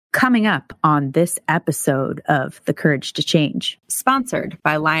Coming up on this episode of The Courage to Change, sponsored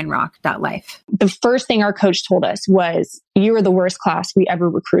by lionrock.life. The first thing our coach told us was, you are the worst class we ever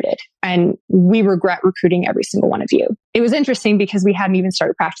recruited, and we regret recruiting every single one of you. It was interesting because we hadn't even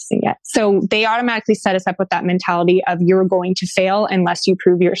started practicing yet. So they automatically set us up with that mentality of you're going to fail unless you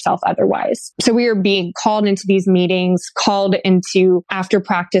prove yourself otherwise. So we were being called into these meetings, called into after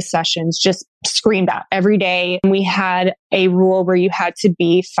practice sessions, just screamed at every day. And we had a rule where you had to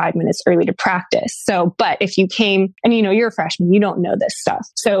be 5 minutes early to practice. So, but if you came and you're a freshman, you don't know this stuff.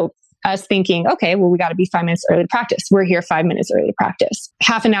 So us thinking, okay, well, we got to be 5 minutes early to practice. We're here 5 minutes early to practice.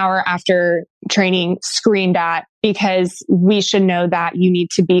 Half an hour after training, screamed at, because we should know that you need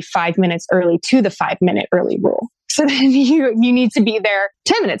to be 5 minutes early to the 5 minute early rule. So then you need to be there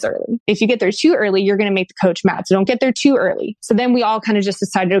 10 minutes early. If you get there too early, you're going to make the coach mad. So don't get there too early. So then we all kind of just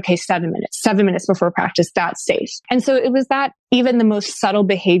decided, okay, 7 minutes before practice, that's safe. And so it was that even the most subtle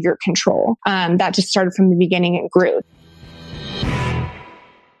behavior control that just started from the beginning and grew.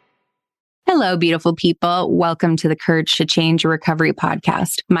 Hello, beautiful people. Welcome to the Courage to Change, a recovery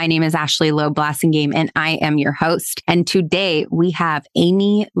podcast. My name is Ashley Lowe-Blassingame, and I am your host. And today we have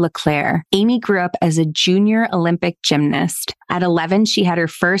Amy LeClair. Amy grew up as a junior Olympic gymnast. At 11, she had her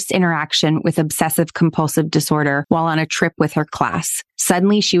first interaction with obsessive compulsive disorder while on a trip with her class.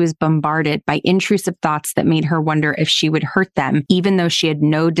 Suddenly, she was bombarded by intrusive thoughts that made her wonder if she would hurt them, even though she had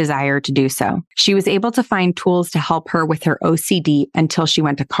no desire to do so. She was able to find tools to help her with her OCD until she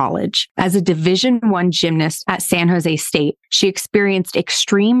went to college. As a Division I gymnast at San Jose State, she experienced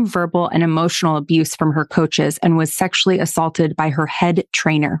extreme verbal and emotional abuse from her coaches and was sexually assaulted by her head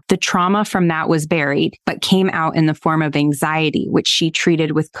trainer. The trauma from that was buried, but came out in the form of anxiety, which she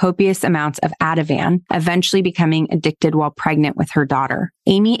treated with copious amounts of Ativan, eventually becoming addicted while pregnant with her daughter.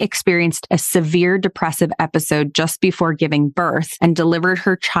 Amy experienced a severe depressive episode just before giving birth and delivered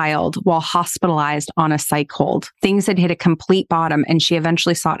her child while hospitalized on a psych hold. Things had hit a complete bottom, and she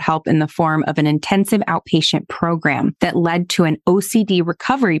eventually sought help in the form of an intensive outpatient program that led to an OCD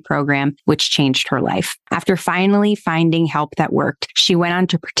recovery program, which changed her life. After finally finding help that worked, she went on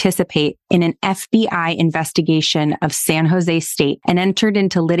to participate in an FBI investigation of San Jose State and entered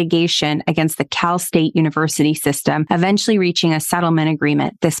into litigation against the Cal State University system, eventually reaching a settlement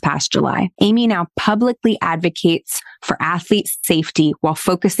agreement this past July. Amy now publicly advocates for athlete safety while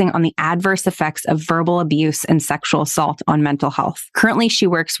focusing on the adverse effects of verbal abuse and sexual assault on mental health. Currently, she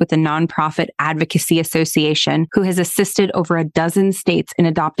works with a nonprofit advocacy association who has assisted over a dozen states in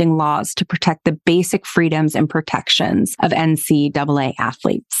adopting laws to protect the basic freedoms and protections of NCAA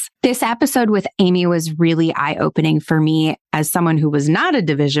athletes. This episode with Amy was really eye-opening for me as someone who was not a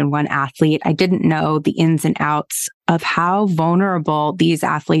Division I athlete. I didn't know the ins and outs of how vulnerable these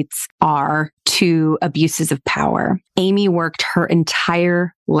athletes are to abuses of power. Amy worked her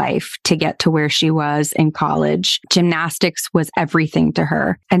entire life to get to where she was in college. Gymnastics was everything to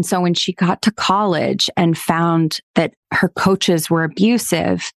her. And so when she got to college and found that her coaches were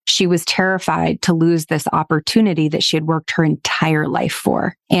abusive, she was terrified to lose this opportunity that she had worked her entire life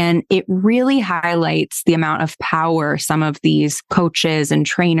for. And it really highlights the amount of power some of these coaches and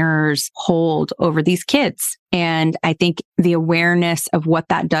trainers hold over these kids. And I think the awareness of what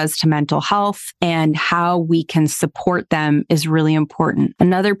that does to mental health and how we can support them is really important.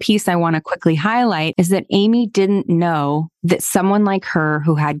 Another piece I want to quickly highlight is that Amy didn't know that someone like her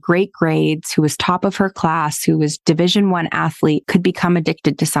who had great grades, who was top of her class, who was Division I athlete, could become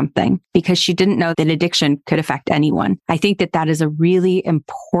addicted to something because she didn't know that addiction could affect anyone. I think that that is a really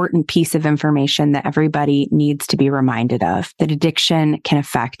important piece of information that everybody needs to be reminded of, that addiction can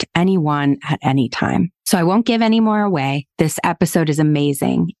affect anyone at any time. So I won't give any more away. This episode is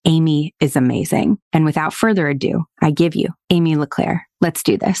amazing. Amy is amazing. And without further ado, I give you Amy LeClair. Let's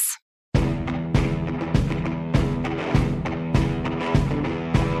do this.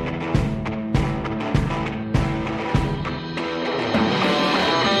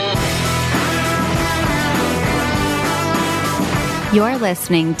 You're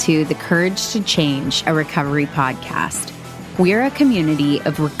listening to The Courage to Change, a recovery podcast. We're a community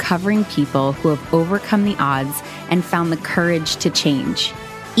of recovering people who have overcome the odds and found the courage to change.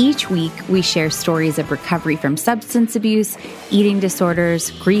 Each week, we share stories of recovery from substance abuse, eating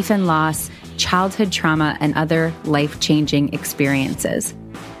disorders, grief and loss, childhood trauma, and other life-changing experiences.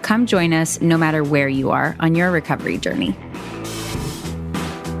 Come join us no matter where you are on your recovery journey.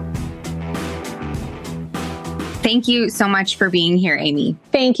 Thank you so much for being here, Amy.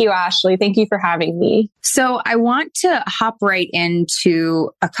 Thank you, Ashley. Thank you for having me. So I want to hop right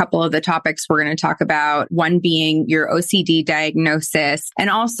into a couple of the topics we're going to talk about. One being your OCD diagnosis, and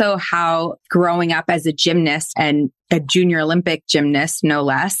also how growing up as a gymnast and a junior Olympic gymnast, no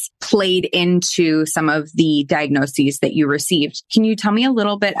less, played into some of the diagnoses that you received. Can you tell me a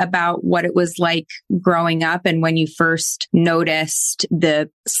little bit about what it was like growing up and when you first noticed the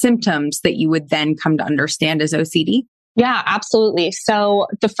symptoms that you would then come to understand as OCD? Yeah, absolutely. So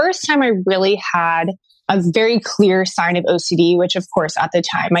the first time I really had a very clear sign of OCD, which of course at the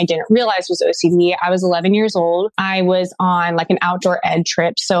time I didn't realize was OCD. I was 11 years old. I was on like an outdoor ed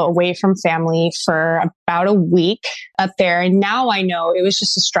trip, so away from family for about a week up there. And now I know it was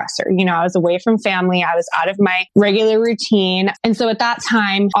just a stressor. You know, I was away from family. I was out of my regular routine. And so at that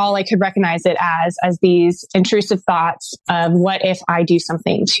time, all I could recognize it as these intrusive thoughts of what if I do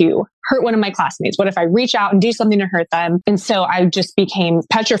something to hurt one of my classmates? What if I reach out and do something to hurt them? And so I just became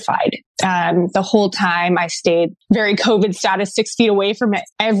petrified. The whole time I stayed very COVID status, 6 feet away from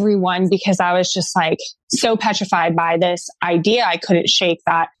everyone because I was just like so petrified by this idea I couldn't shake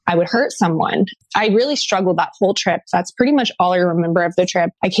that I would hurt someone. I really struggled that whole trip. That's pretty much all I remember of the trip.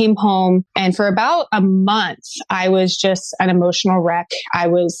 I came home and for about a month, I was just an emotional wreck. I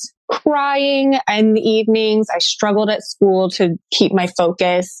was crying in the evenings. I struggled at school to keep my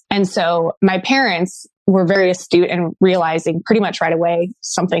focus. And so my parents were very astute in realizing pretty much right away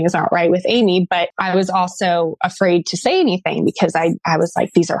something is not right with Amy. But I was also afraid to say anything because I was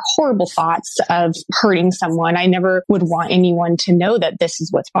like, these are horrible thoughts of hurting someone. I never would want anyone to know that this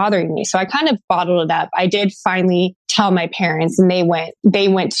is what's bothering me. So I kind of bottled it up. I did finally tell my parents and they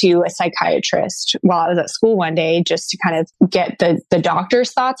went to a psychiatrist while I was at school one day just to kind of get the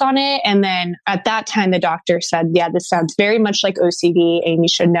doctor's thoughts on it. And then at that time, the doctor said, yeah, this sounds very much like OCD. Amy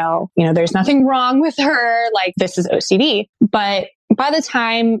should know, there's nothing wrong with her. Like this is OCD. But by the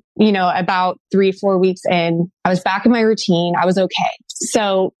time, about 3-4 weeks in, I was back in my routine. I was okay.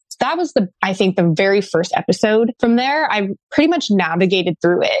 So that was I think the very first episode. From there, I pretty much navigated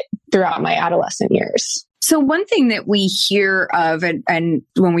through it throughout my adolescent years. So one thing that we hear of, and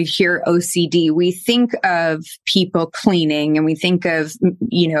when we hear OCD, we think of people cleaning and we think of,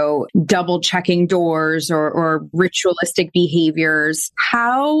 double checking doors or ritualistic behaviors.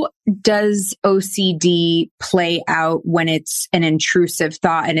 How does OCD play out when it's an intrusive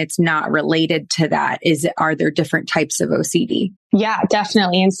thought and it's not related to that? Are there different types of OCD? Yeah,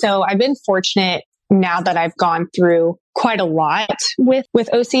 definitely. And so I've been fortunate now that I've gone through quite a lot with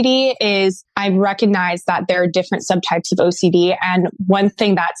OCD is I've recognized that there are different subtypes of OCD. And one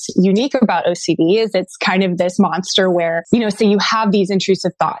thing that's unique about OCD is it's kind of this monster where, so you have these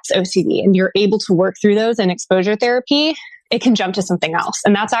intrusive thoughts, OCD, and you're able to work through those in exposure therapy. It can jump to something else.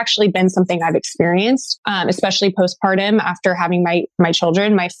 And that's actually been something I've experienced, especially postpartum after having my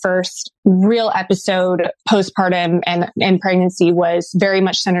children. My first real episode postpartum and pregnancy was very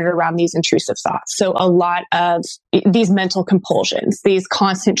much centered around these intrusive thoughts. So a lot of these mental compulsions, these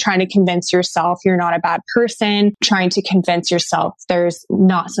constant trying to convince yourself you're not a bad person, trying to convince yourself there's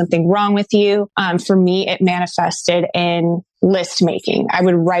not something wrong with you. For me, it manifested in list making. I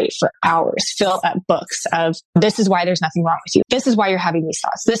would write for hours, fill up books of this is why there's nothing wrong with you. This is why you're having these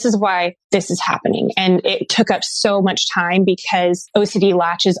thoughts. This is why this is happening. And it took up so much time because OCD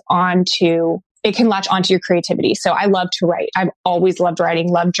it can latch onto your creativity. So I love to write. I've always loved writing,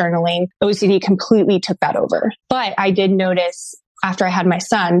 loved journaling. OCD completely took that over. But I did notice after I had my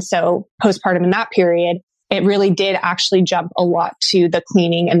son, so postpartum in that period, it really did actually jump a lot to the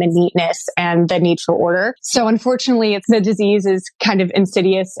cleaning and the neatness and the need for order. So unfortunately, the disease is kind of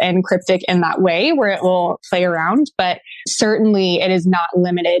insidious and cryptic in that way where it will play around, but certainly it is not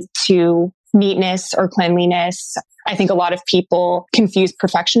limited to neatness or cleanliness. I think a lot of people confuse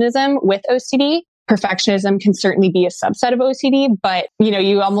perfectionism with OCD. Perfectionism can certainly be a subset of OCD, but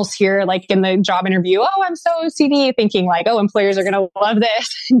you almost hear like in the job interview, oh, I'm so OCD, thinking like, oh, employers are going to love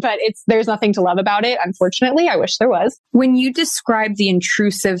this, but there's nothing to love about it. Unfortunately, I wish there was. When you describe the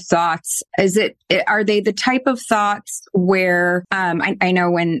intrusive thoughts, are they the type of thoughts where, I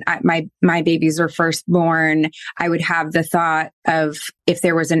know when my babies were first born, I would have the thought of if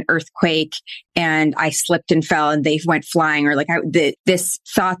there was an earthquake and I slipped and fell and they went flying, or like this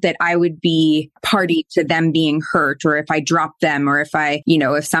thought that I would be party to them being hurt, or if I dropped them, or if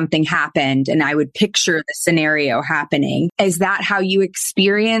if something happened, and I would picture the scenario happening. Is that how you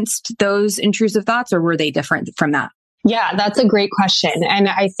experienced those intrusive thoughts, or were they different from that? Yeah, that's a great question. And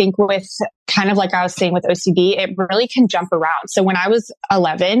I think with kind of like I was saying with OCD, it really can jump around. So when I was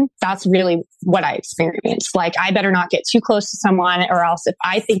 11, that's really what I experienced. Like, I better not get too close to someone, or else if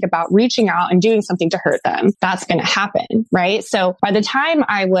I think about reaching out and doing something to hurt them, that's going to happen, right? So by the time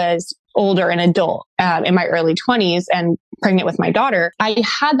I was older, an adult, in my early 20s, and pregnant with my daughter, I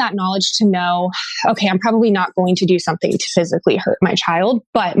had that knowledge to know, okay, I'm probably not going to do something to physically hurt my child,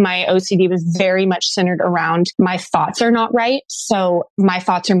 but my OCD was very much centered around my thoughts are not right. So my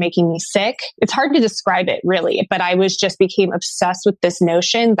thoughts are making me sick. It's hard to describe it really, but I just became obsessed with this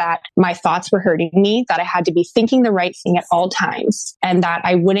notion that my thoughts were hurting me, that I had to be thinking the right thing at all times, and that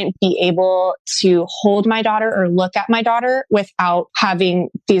I wouldn't be able to hold my daughter or look at my daughter without having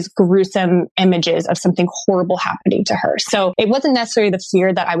these gruesome images of something horrible happening to her. So it wasn't necessarily the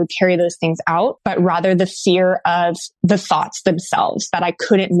fear that I would carry those things out, but rather the fear of the thoughts themselves, that I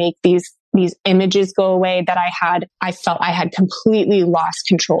couldn't make these images go away, that I felt I had completely lost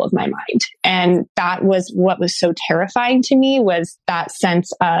control of my mind. And that was what was so terrifying to me, was that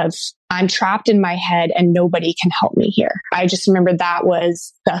sense of I'm trapped in my head and nobody can help me here. I just remember that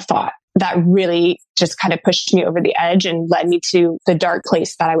was the thought that really just kind of pushed me over the edge and led me to the dark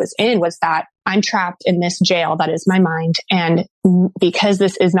place that I was in, was that I'm trapped in this jail that is my mind. And because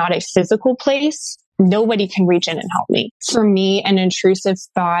this is not a physical place, nobody can reach in and help me. For me, an intrusive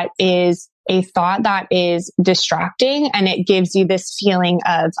thought is a thought that is distracting, and it gives you this feeling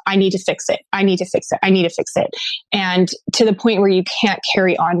of, I need to fix it. I need to fix it. I need to fix it. And to the point where you can't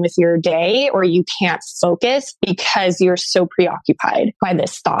carry on with your day, or you can't focus because you're so preoccupied by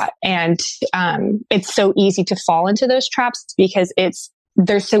this thought. And it's so easy to fall into those traps because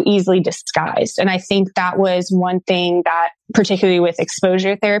they're so easily disguised. And I think that was one thing that, particularly with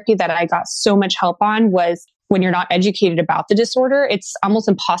exposure therapy, that I got so much help on, was when you're not educated about the disorder, it's almost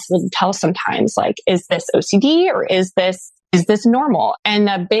impossible to tell sometimes, like, is this OCD or is this normal? And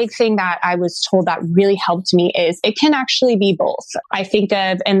the big thing that I was told that really helped me is it can actually be both. I think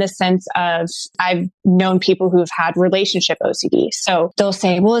of, in the sense of, I've known people who've had relationship OCD. So they'll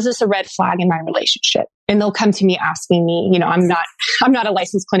say, well, is this a red flag in my relationship? And they'll come to me asking me, I'm not a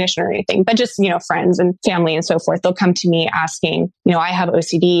licensed clinician or anything, but just, friends and family and so forth. They'll come to me asking, I have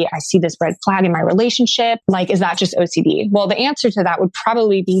OCD. I see this red flag in my relationship. Like, is that just OCD? Well, the answer to that would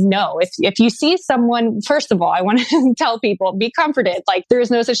probably be no. If you see someone, first of all, I want to tell people, be comforted. Like, there is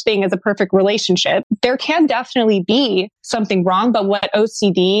no such thing as a perfect relationship. There can definitely be something wrong, but what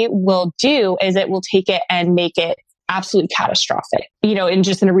OCD will do is it will take it and make it absolutely catastrophic. In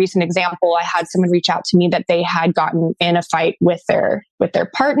just in a recent example, I had someone reach out to me that they had gotten in a fight with their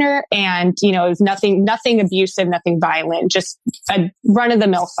partner, and it was nothing abusive, nothing violent, just a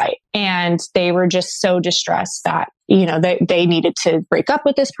run-of-the-mill fight. And they were just so distressed that they needed to break up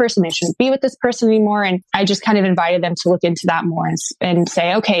with this person. They shouldn't be with this person anymore. And I just kind of invited them to look into that more and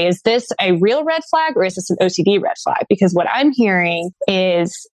say, okay, is this a real red flag or is this an OCD red flag? Because what I'm hearing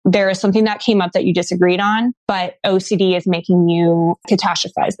is there is something that came up that you disagreed on, but OCD is making you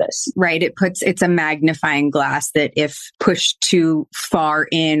catastrophize this. Right. It's a magnifying glass that if pushed too far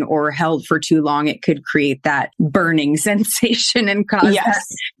in or held for too long, it could create that burning sensation and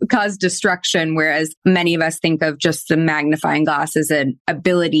cause destruction. Whereas many of us think of just the magnifying glass as an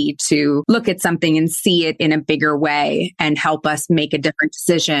ability to look at something and see it in a bigger way and help us make a different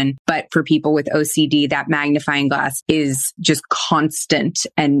decision. But for people with OCD, that magnifying glass is just constant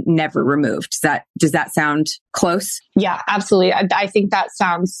and never removed. Does that sound close? Yeah, absolutely. I think that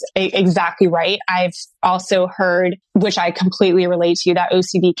sounds exactly right. I've also heard, which I completely relate to, that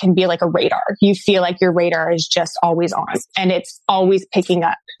OCD can be like a radar. You feel like your radar is just always on and it's always picking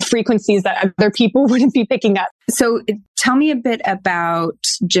up frequencies that other people wouldn't be picking up. So tell me a bit about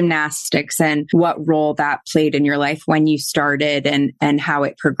gymnastics and what role that played in your life when you started and how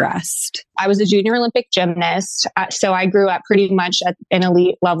it progressed. I was a junior Olympic gymnast. So I grew up pretty much at an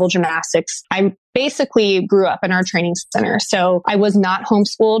elite level gymnastics. I basically grew up in our training center. So I was not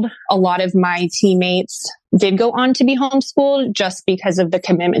homeschooled. A lot of my teammates did go on to be homeschooled just because of the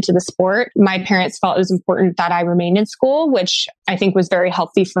commitment to the sport. My parents felt it was important that I remained in school, which I think was very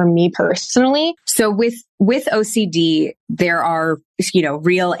healthy for me personally. So with OCD, there are,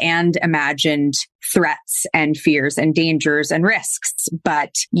 real and imagined threats and fears and dangers and risks,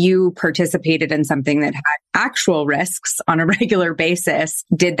 but you participated in something that had actual risks on a regular basis.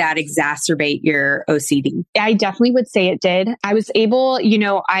 Did that exacerbate your OCD? I definitely would say it did. I was able,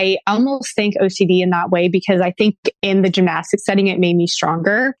 I almost think OCD in that way because I think in the gymnastics setting, it made me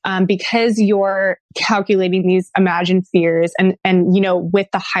stronger because you're calculating these imagined fears and with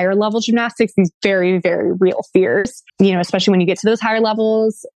the higher level gymnastics, these very, very real fears, especially when you get to those higher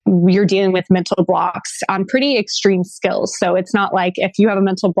levels, you're dealing with mental blocks on pretty extreme skills. So it's not like if you have a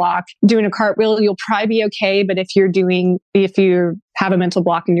mental block doing a cartwheel, you'll probably be okay. But if you're have a mental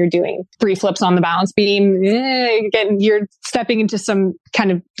block and you're doing 3 flips on the balance beam, you're stepping into some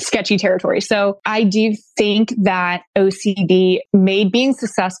kind of sketchy territory. So I do think that OCD made being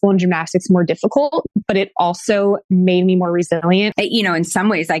successful in gymnastics more difficult, but it also made me more resilient. In some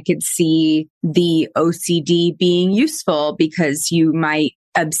ways I could see the OCD being useful because you might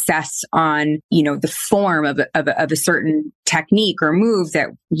obsess on, the form of a certain technique or move that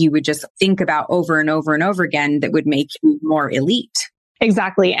you would just think about over and over and over again that would make you more elite.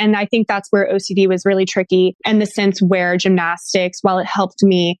 Exactly. And I think that's where OCD was really tricky in the sense where gymnastics, while it helped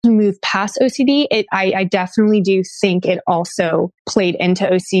me move past OCD, I definitely do think it also played into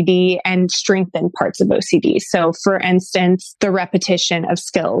OCD and strengthened parts of OCD. So for instance, the repetition of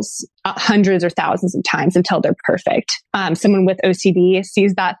skills hundreds or thousands of times until they're perfect. Someone with OCD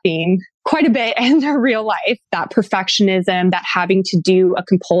sees that theme quite a bit in their real life, that perfectionism, that having to do a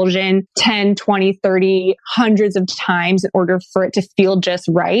compulsion 10, 20, 30, hundreds of times in order for it to feel just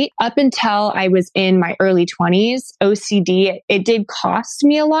right. Up until I was in my early 20s, OCD, it did cost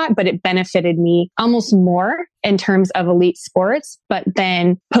me a lot, but it benefited me almost more in terms of elite sports. But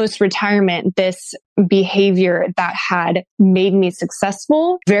then post-retirement, this behavior that had made me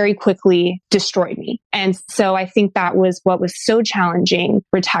successful very quickly destroyed me. And so I think that was what was so challenging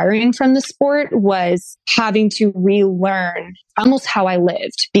retiring from the sport, was having to relearn almost how I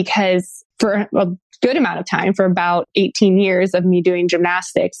lived, because for a good amount of time, for about 18 years of me doing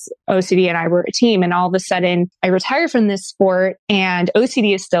gymnastics, OCD and I were a team. And all of a sudden I retired from this sport and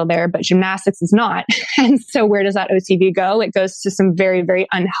OCD is still there, but gymnastics is not. And so where does that OCD go? It goes to some very, very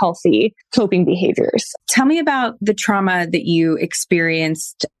unhealthy coping behaviors. Tell me about the trauma that you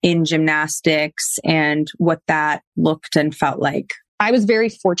experienced in gymnastics and what that looked and felt like. I was very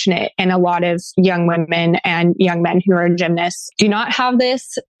fortunate, and a lot of young women and young men who are gymnasts do not have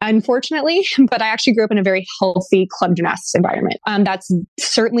this, unfortunately, but I actually grew up in a very healthy club gymnastics environment. That's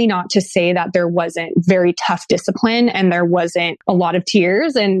certainly not to say that there wasn't very tough discipline and there wasn't a lot of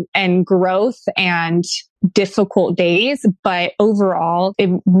tears and growth and difficult days, but overall,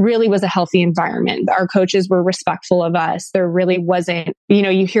 it really was a healthy environment. Our coaches were respectful of us. There really wasn't,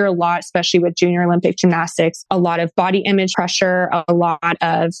 you hear a lot, especially with junior Olympic gymnastics, a lot of body image pressure, a lot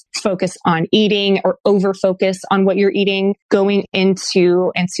of focus on eating or over focus on what you're eating. Going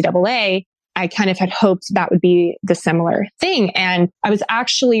into NCAA, I kind of had hoped that would be the similar thing. And I was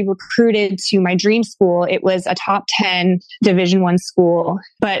actually recruited to my dream school. It was a top 10 Division I school,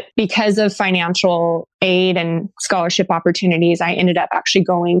 but because of financial aid and scholarship opportunities, I ended up actually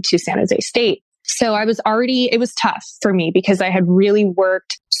going to San Jose State. So it was tough for me because I had really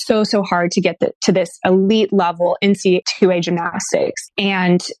worked so hard to get to this elite level NCAA gymnastics.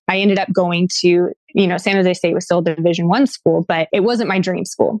 And I ended up going to, San Jose State was still a Division I school, but it wasn't my dream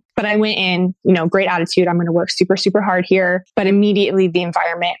school. But I went in, great attitude. I'm going to work super, super hard here. But immediately the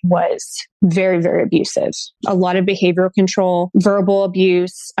environment was very, very abusive. A lot of behavioral control, verbal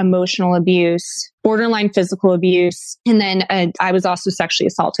abuse, emotional abuse, borderline physical abuse. And then I was also sexually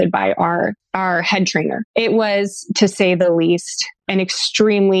assaulted by our head trainer. It was, to say the least, an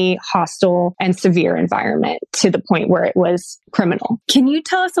extremely hostile and severe environment, to the point where it was criminal. Can you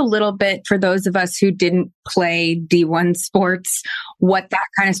tell us a little bit, for those of us who didn't play D1 sports, what that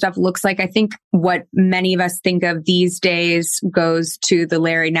kind of stuff looks like? I think what many of us think of these days goes to the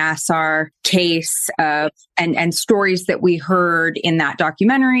Larry Nassar case and stories that we heard in that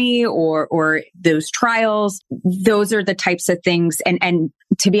documentary or those trials. Those are the types of things. And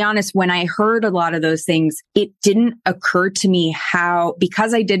to be honest, when I heard a lot of those things, it didn't occur to me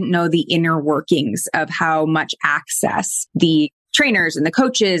because I didn't know the inner workings of how much access the trainers and the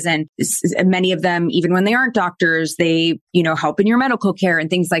coaches and many of them, even when they aren't doctors, they, help in your medical care and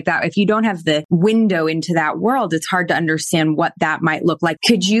things like that. If you don't have the window into that world, it's hard to understand what that might look like.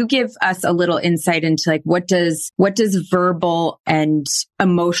 Could you give us a little insight into what does verbal and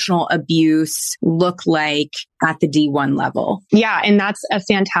emotional abuse look like at the D1 level? Yeah. And that's a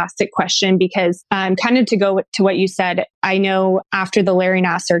fantastic question because kind of to go to what you said, I know after the Larry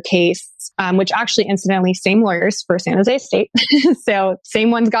Nassar case, which actually incidentally, same lawyers for San Jose State. So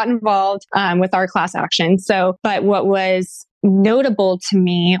same ones got involved with our class action. But what was notable to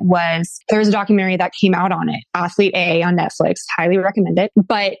me was there was a documentary that came out on it, Athlete A on Netflix, highly recommend it.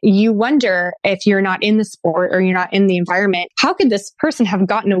 But you wonder, if you're not in the sport or you're not in the environment, how could this person have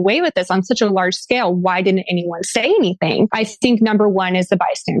gotten away with this on such a large scale? Why didn't anyone say anything? I think number one is the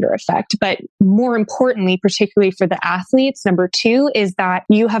bystander effect, but more importantly, particularly for the athletes, number two is that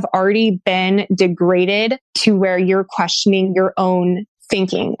you have already been degraded to where you're questioning your own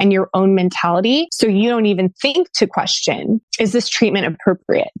thinking and your own mentality. So you don't even think to question, is this treatment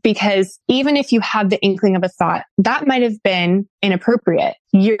appropriate? Because even if you have the inkling of a thought that might have been inappropriate,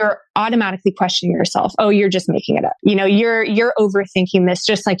 you're automatically questioning yourself. Oh, you're just making it up. You're overthinking this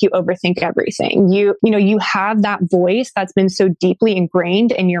just like you overthink everything. You have that voice that's been so deeply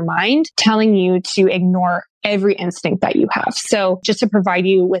ingrained in your mind telling you to ignore every instinct that you have. So just to provide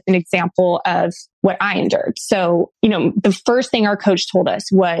you with an example of what I endured. So, the first thing our coach told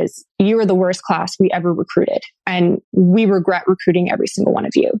us was, you are the worst class we ever recruited, and we regret recruiting every single one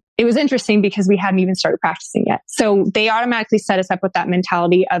of you. It was interesting because we hadn't even started practicing yet. So they automatically set us up with that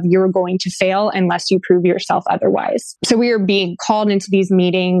mentality of you're going to fail unless you prove yourself otherwise. So we were being called into these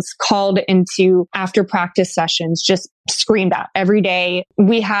meetings, called into after practice sessions, just screamed at every day.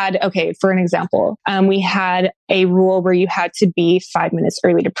 We had, for an example, we had a rule where you had to be 5 minutes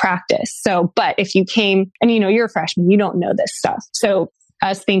early to practice. So, but if you came and you're a freshman, you don't know this stuff. So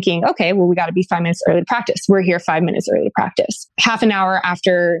us thinking, we got to be 5 minutes early to practice. We're here 5 minutes early to practice. Half an hour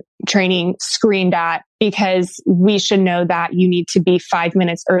after training, screamed at because we should know that you need to be 5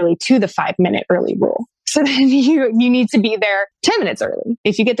 minutes early to the 5 minute early rule. So then you need to be there 10 minutes early.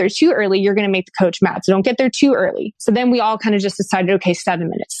 If you get there too early, you're going to make the coach mad. So don't get there too early. So then we all kind of just decided, 7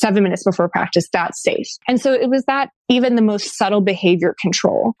 minutes before practice, that's safe. And so it was that even the most subtle behavior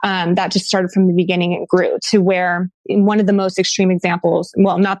control that just started from the beginning and grew to where in one of the most extreme examples,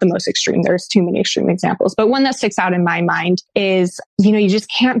 well, not the most extreme, there's too many extreme examples, but one that sticks out in my mind is, you just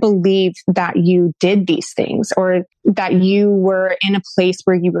can't believe that you did these things or that you were in a place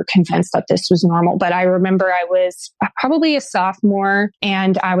where you were convinced that this was normal. But I remember I was probably a sophomore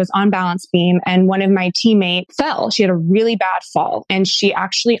and I was on balance beam and one of my teammates fell. She had a really bad fall and she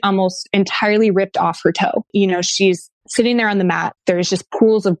actually almost entirely ripped off her toe. She's sitting there on the mat. There's just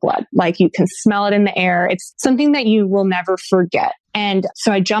pools of blood. Like you can smell it in the air. It's something that you will never forget. And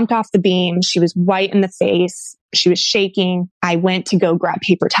so I jumped off the beam. She was white in the face. She was shaking. I went to go grab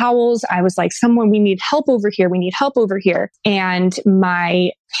paper towels. I was like, we need help over here. We need help over here. And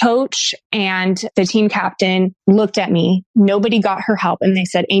my coach and the team captain looked at me. Nobody got her help. And they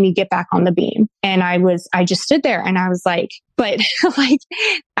said, Amy, get back on the beam. And I just stood there and I was like, but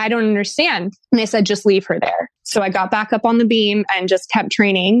I don't understand. And they said, just leave her there. So I got back up on the beam and just kept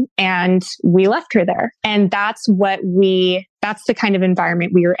training and we left her there. And that's the kind of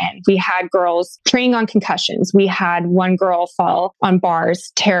environment we were in. We had girls training on concussions. We had one girl fall on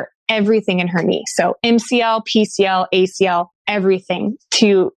bars, tear everything in her knee. So MCL, PCL, ACL, everything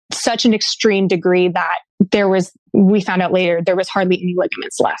to such an extreme degree that we found out later, there was hardly any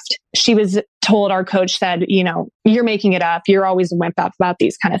ligaments left. She was told, our coach said, you're making it up. You're always a wimp about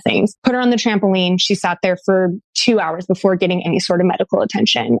these kind of things. Put her on the trampoline. She sat there for 2 hours before getting any sort of medical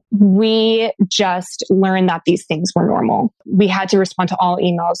attention. We just learned that these things were normal. We had to respond to all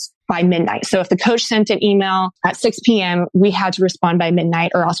emails by midnight. So if the coach sent an email at 6 p.m., we had to respond by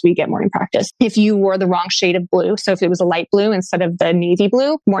midnight or else we get morning practice. If you wore the wrong shade of blue, so if it was a light blue instead of the navy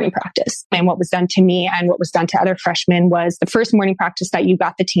blue, morning practice. And what was done to me and what was done to other freshmen was the first morning practice that you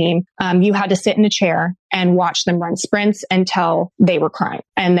got the team, you had to sit in a chair and watch them run sprints until they were crying.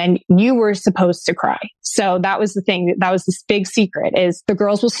 And then you were supposed to cry. So that was the thing. That was this big secret is the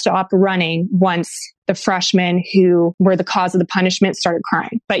girls will stop running once the freshmen who were the cause of the punishment started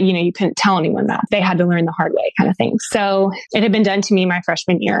crying. But, you couldn't tell anyone that. They had to learn the hard way kind of thing. So it had been done to me my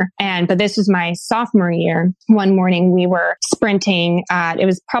freshman year. But this was my sophomore year. One morning we were sprinting it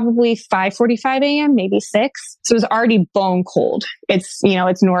was probably 5:45 a.m., maybe 6. So it was already bone cold. It's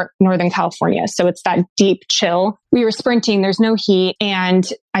Northern California. So it's that deep chill. We were sprinting. There's no heat. And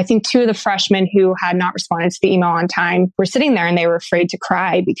I think 2 of the freshmen who had not responded to the email on time were sitting there and they were afraid to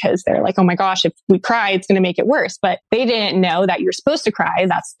cry because they're like, oh my gosh, if we cry, it's going to make it worse. But they didn't know that you're supposed to cry.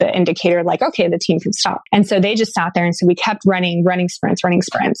 That's the indicator like, okay, the team can stop. And so they just sat there. And so we kept running sprints.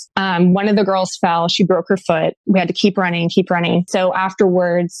 One of the girls fell. She broke her foot. We had to keep running. So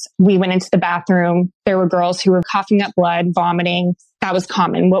afterwards, we went into the bathroom. There were girls who were coughing up blood, vomiting. That was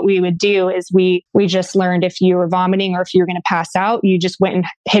common. What we would do is we just learned if you were vomiting or if you were going to pass out, you just went and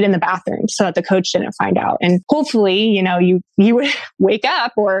hid in the bathroom so that the coach didn't find out. And hopefully, you would wake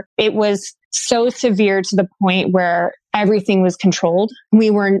up, or it was so severe to the point where everything was controlled.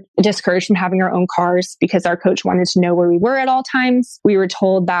 We weren't discouraged from having our own cars because our coach wanted to know where we were at all times. We were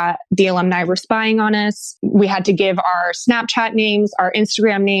told that the alumni were spying on us. We had to give our Snapchat names, our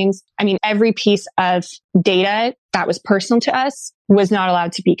Instagram names. I mean, every piece of data that was personal to us was not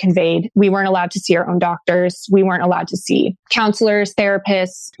allowed to be conveyed. We weren't allowed to see our own doctors. We weren't allowed to see counselors,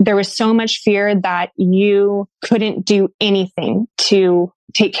 therapists. There was so much fear that you couldn't do anything to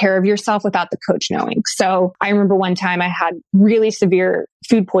take care of yourself without the coach knowing. So I remember one time I had really severe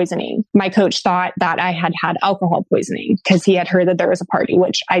food poisoning. My coach thought that I had had alcohol poisoning because he had heard that there was a party,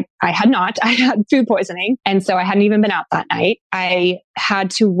 which I had not. I had food poisoning. And so I hadn't even been out that night. I had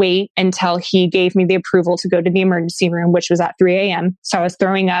to wait until he gave me the approval to go to the emergency room, which was at 3 a.m. So I was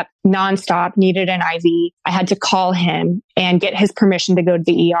throwing up nonstop, needed an IV. I had to call him and get his permission to go to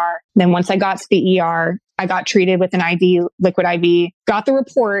the ER. Then once I got to the ER, I got treated with an IV, liquid IV, got the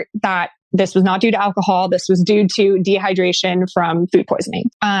report that this was not due to alcohol. This was due to dehydration from food poisoning.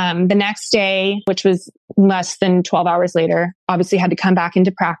 The next day, which was less than 12 hours later, obviously had to come back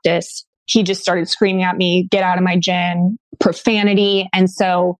into practice. He just started screaming at me, get out of my gym, profanity. And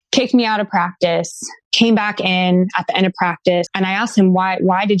so kicked me out of practice, came back in at the end of practice. And I asked him,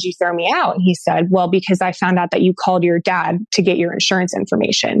 why did you throw me out? And he said, well, because I found out that you called your dad to get your insurance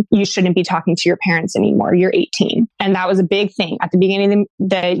information. You shouldn't be talking to your parents anymore. You're 18. And that was a big thing. At the beginning of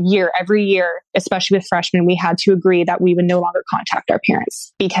the year, every year, especially with freshmen, we had to agree that we would no longer contact our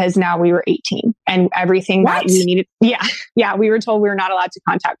parents because now we were 18 and everything that we needed. Yeah. We were told we were not allowed to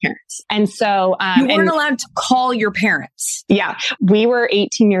contact parents. And so, you weren't allowed to call your parents. Yeah. We were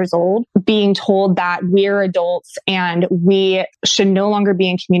 18 years old being told that we're adults and we should no longer be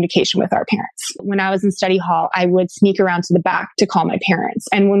in communication with our parents. When I was in study hall, I would sneak around to the back to call my parents.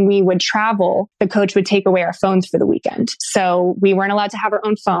 And when we would travel, the coach would take away our phones for the weekend. So we weren't allowed to have our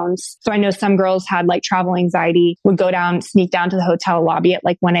own phones. So I know some girls had like travel anxiety, would go down, sneak down to the hotel lobby at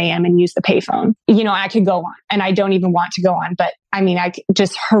like 1 a.m. and use the payphone. You know, I could go on and I don't even want to go on, but I mean,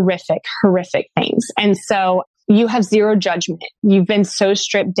 just horrific things. And so you have zero judgment. You've been so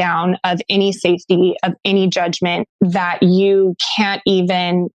stripped down of any safety, of any judgment that you can't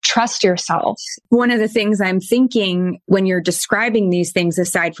even trust yourself. One of the things I'm thinking when you're describing these things,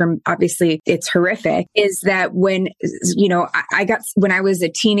 aside from obviously it's horrific, is that when I was a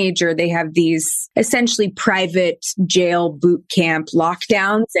teenager, they have these essentially private jail boot camp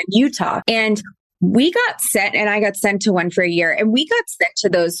lockdowns in Utah. And we got sent, and I got sent to one for a year, and we got sent to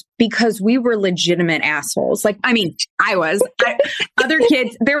those because we were legitimate assholes. Like, I mean, other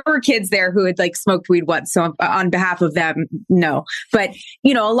kids, there were kids there who had like smoked weed once. So on behalf of them, no. But,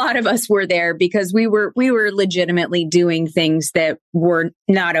 you know, a lot of us were there because we were legitimately doing things that were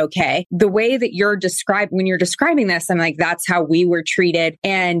not okay. The way that when you're describing this, I'm like, that's how we were treated.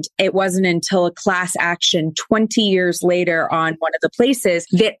 And it wasn't until a class action 20 years later on one of the places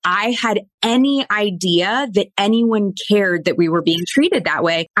that I had any idea that anyone cared that we were being treated that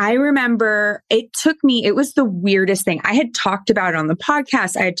way. I remember it was the weirdest thing. I had talked about it on the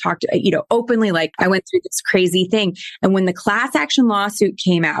podcast. I had talked, openly, like I went through this crazy thing. And when the class action lawsuit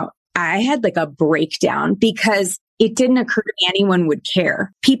came out, I had like a breakdown because it didn't occur to me anyone would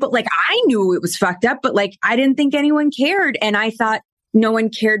care. People, like, I knew it was fucked up, but like, I didn't think anyone cared. And I thought, no one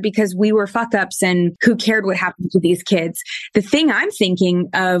cared because we were fuck ups and who cared what happened to these kids. The thing I'm thinking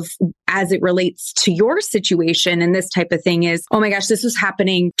of as it relates to your situation and this type of thing is, oh my gosh, this was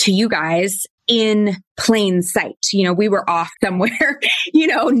happening to you guys in plain sight. You know, we were off somewhere,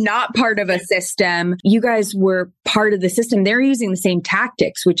 not part of a system. You guys were part of the system. They're using the same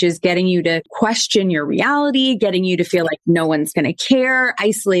tactics, which is getting you to question your reality, getting you to feel like no one's going to care,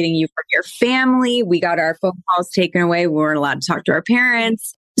 isolating you from your family. We got our phone calls taken away. We weren't allowed to talk to our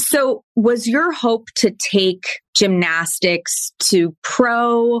parents. So was your hope to take gymnastics to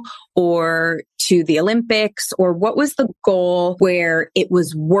pro or to the Olympics, or what was the goal where it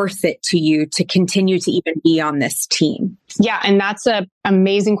was worth it to you to continue to even be on this team? Yeah. And that's an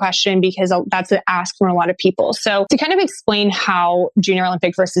amazing question because that's an ask from a lot of people. So to kind of explain how Junior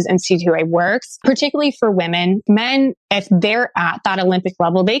Olympic versus NCAA works, particularly for women, men, if they're at that Olympic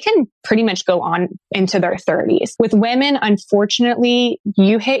level, they can pretty much go on into their 30s. With women, unfortunately,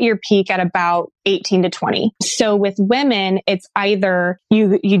 you hit your peak at about 18 to 20. So with women, it's either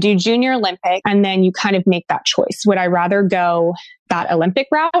you do Junior Olympic and then you kind of make that choice. Would I rather go that Olympic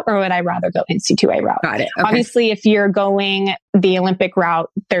route or would I rather go NCAA route? Got it. Okay. Obviously, if you're going the Olympic route,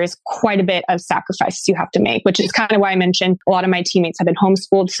 there's quite a bit of sacrifices you have to make, which is kind of why I mentioned a lot of my teammates have been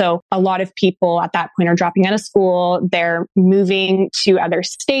homeschooled. So a lot of people at that point are dropping out of school. They're moving to other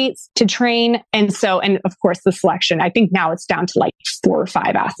states to train. And of course, the selection, I think now it's down to like 4 or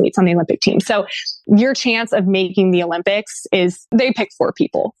 5 athletes on the Olympic team. So your chance of making the Olympics is they pick 4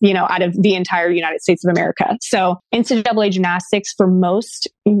 people, out of the entire United States of America. So NCAA gymnastics for most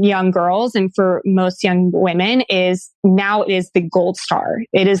young girls and for most young women is the gold star.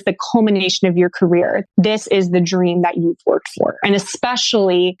 It is the culmination of your career. This is the dream that you've worked for. And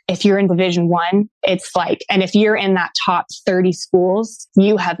especially if you're in Division I, it's like, and if you're in that top 30 schools,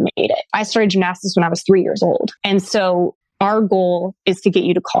 you have made it. I started gymnastics when I was 3 years old. And so our goal is to get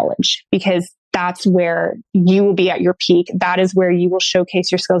you to college because that's where you will be at your peak. That is where you will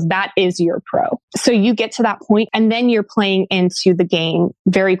showcase your skills. That is your pro. So you get to that point and then you're playing into the game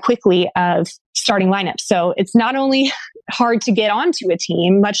very quickly of starting lineups. So it's not only hard to get onto a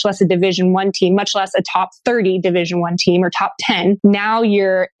team, much less a Division I team, much less a top 30 Division I team or top 10. Now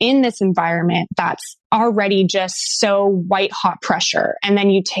you're in this environment that's already just so white hot pressure. And then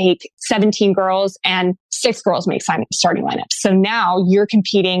you take 17 girls and 6 girls make starting lineups. So now you're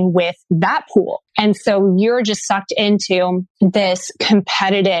competing with that pool. And so you're just sucked into this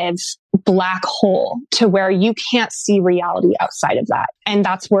competitive black hole to where you can't see reality outside of that. And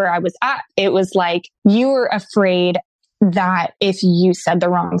that's where I was at. It was like you were afraid that if you said the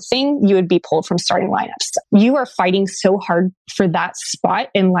wrong thing, you would be pulled from starting lineups. You are fighting so hard for that spot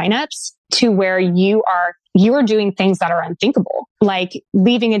in lineups to where you are doing things that are unthinkable, like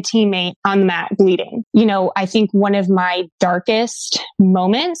leaving a teammate on the mat bleeding. You know, I think one of my darkest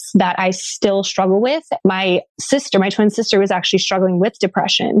moments that I still struggle with, my twin sister was actually struggling with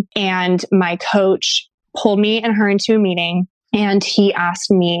depression, and my coach pulled me and her into a meeting. And he asked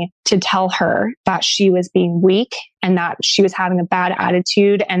me to tell her that she was being weak and that she was having a bad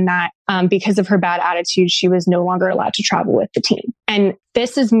attitude, and that because of her bad attitude, she was no longer allowed to travel with the team. And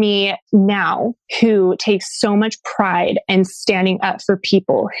this is me now, who takes so much pride in standing up for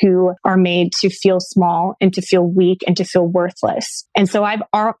people who are made to feel small and to feel weak and to feel worthless. And so I've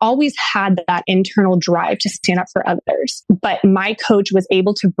always had that internal drive to stand up for others. But my coach was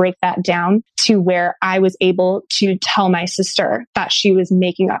able to break that down to where I was able to tell my sister that she was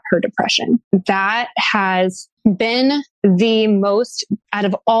making up her depression. That has been the most, out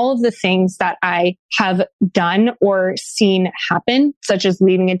of all of the things that I have done or seen happen, such as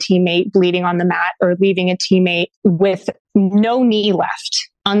leaving a teammate bleeding on the mat or leaving a teammate with no knee left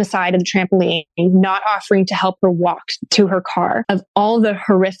on the side of the trampoline, not offering to help her walk to her car, of all the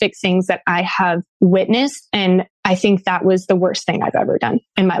horrific things that I have witnessed. And I think that was the worst thing I've ever done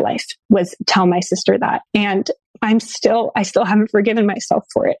in my life, was tell my sister that. And I still haven't forgiven myself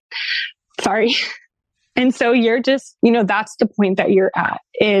for it. Sorry. And so you're just, that's the point that you're at,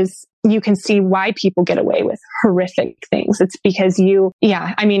 is you can see why people get away with horrific things. It's because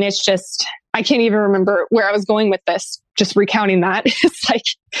it's just, I can't even remember where I was going with this, just recounting that. It's like,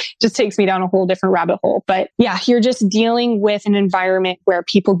 just takes me down a whole different rabbit hole. But yeah, you're just dealing with an environment where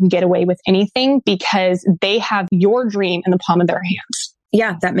people can get away with anything because they have your dream in the palm of their hands.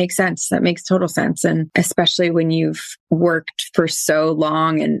 Yeah, that makes sense. That makes total sense. And especially when you've worked for so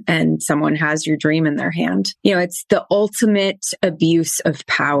long and someone has your dream in their hand. It's the ultimate abuse of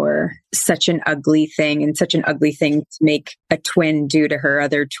power. Such an ugly thing, and such an ugly thing to make a twin do to her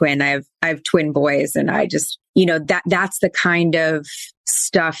other twin. I have twin boys, and I just, that's the kind of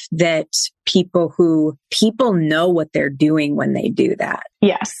stuff that people know what they're doing when they do that.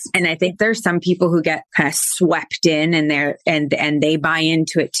 Yes. And I think there's some people who get kind of swept in and they buy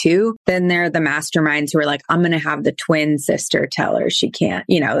into it too. Then they're the masterminds who are like, I'm going to have the twin sister tell her she can't,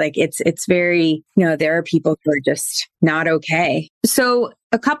 it's very, there are people who are just not okay. So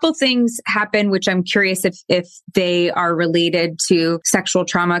a couple things happen, which I'm curious if they are related to sexual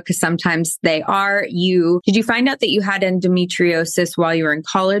trauma, because sometimes they are. Did you find out that you had endometriosis while you were in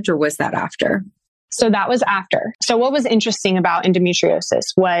college, or was that after? So that was after. So what was interesting about endometriosis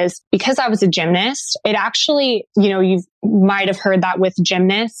was, because I was a gymnast, it actually, you might have heard that with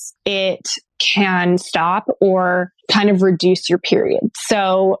gymnasts, it can stop or kind of reduce your period.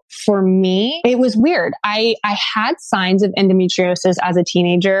 So for me, it was weird. I had signs of endometriosis as a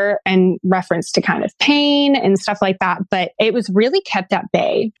teenager and reference to kind of pain and stuff like that, but it was really kept at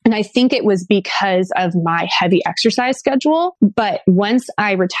bay. And I think it was because of my heavy exercise schedule. But once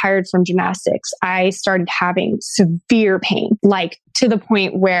I retired from gymnastics, I started having severe pain, like to the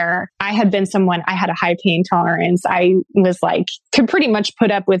point where I had a high pain tolerance. I was like, could pretty much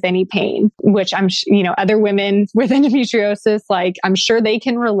put up with any pain, which I'm, other women with endometriosis, like I'm sure they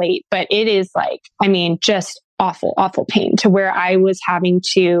can relate, but it is like, just awful, awful pain, to where I was having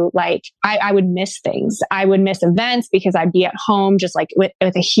to I would miss things. I would miss events because I'd be at home just like with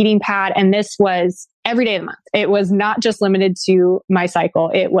a heating pad. And this was every day of the month. It was not just limited to my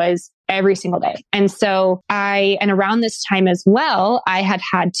cycle. It was every single day. And so around this time as well, I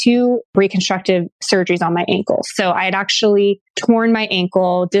had 2 reconstructive surgeries on my ankle. So I had actually torn my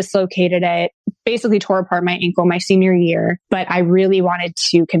ankle, dislocated it, basically tore apart my ankle my senior year, but I really wanted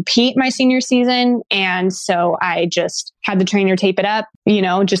to compete my senior season. And so I just had the trainer tape it up,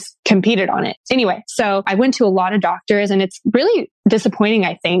 just competed on it. Anyway, so I went to a lot of doctors, and it's really disappointing,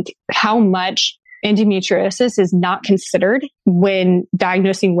 I think, how much endometriosis is not considered when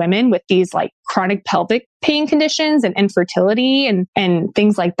diagnosing women with these like chronic pelvic pain conditions and infertility and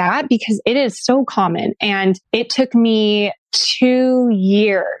things like that, because it is so common. And it took me 2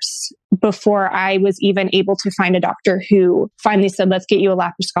 years before I was even able to find a doctor who finally said, let's get you a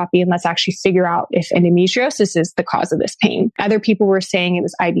laparoscopy and let's actually figure out if endometriosis is the cause of this pain. Other people were saying it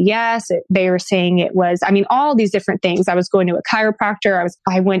was IBS. They were saying it was, all these different things. I was going to a chiropractor.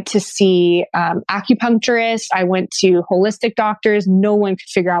 I went to see acupuncturists. I went to holistic doctors. No one could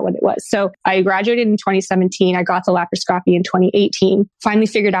figure out what it was. So I graduated in 2017. I got the laparoscopy in 2018, finally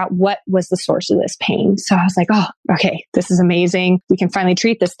figured out what was the source of this pain. So I was like, oh, okay, this is amazing. We can finally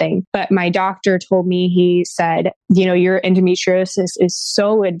treat this thing. But my doctor told me, he said, your endometriosis is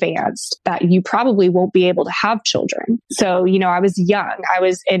so advanced that you probably won't be able to have children. So, I was young. I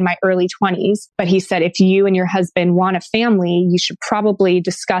was in my early 20s, but he said, if you and your husband want a family, you should probably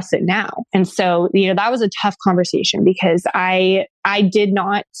discuss it now. And so, that was a tough conversation because I did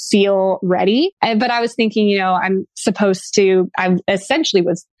not feel ready. But I was thinking, I essentially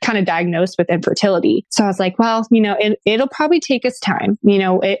was kind of diagnosed with infertility. So I was like, well, it'll probably take us time.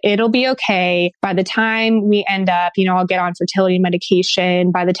 It'll be okay. By the time we end up, I'll get on fertility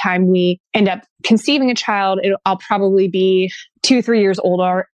medication. By the time we end up conceiving a child, I'll probably be 2-3 years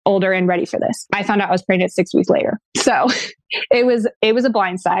older and ready for this. I found out I was pregnant 6 weeks later. So it was a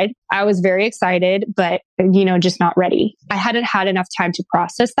blindside. I was very excited, but just not ready. I hadn't had enough time to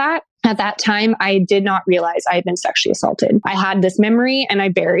process that. At that time, I did not realize I had been sexually assaulted. I had this memory and I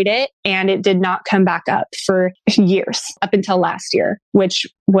buried it, and it did not come back up for years, up until last year, which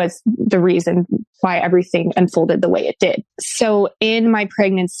was the reason why everything unfolded the way it did. So in my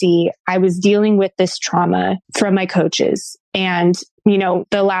pregnancy, I was dealing with this trauma from my coaches. And,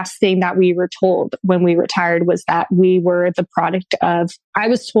 the last thing that we were told when we retired was that I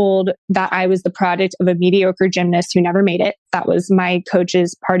was told that I was the product of a mediocre gymnast who never made it. That was my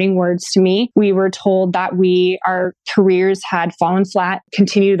coach's parting words to me. We were told that our careers had fallen flat,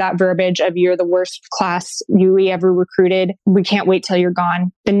 continue that verbiage of you're the worst class we ever recruited. We can't wait till you're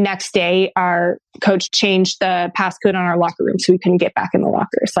gone. The next day, our coach changed the passcode on our locker room so we couldn't get back in the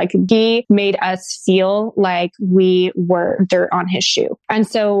lockers. Like, he made us feel like we were dirt on his shoe. And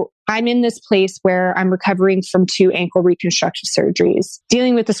so I'm in this place where I'm recovering from 2 ankle reconstructive surgeries,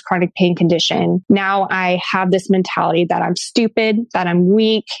 dealing with this chronic pain condition. Now I have this mentality that I'm stupid, that I'm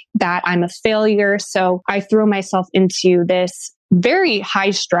weak, that I'm a failure. So I throw myself into this very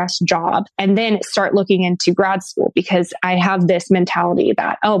high stress job and then start looking into grad school because I have this mentality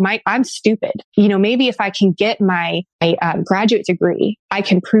that, I'm stupid. Maybe if I can get my graduate degree, I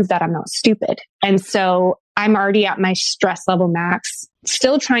can prove that I'm not stupid. And so I'm already at my stress level max,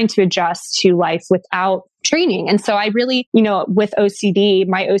 still trying to adjust to life without training. And so I really, with OCD,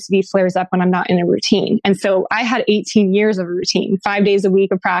 my OCD flares up when I'm not in a routine. And so I had 18 years of a routine, 5 days a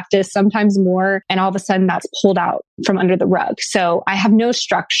week of practice, sometimes more. And all of a sudden that's pulled out from under the rug. So I have no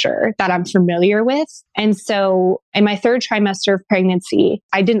structure that I'm familiar with. And so in my 3rd trimester of pregnancy,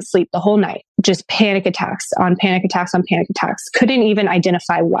 I didn't sleep the whole night, just panic attacks on panic attacks on panic attacks. Couldn't even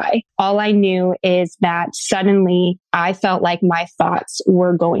identify why. All I knew is that suddenly I felt like my thoughts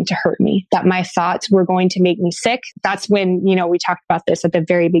were going to hurt me, that my thoughts were going to make me sick. That's when, we talked about this at the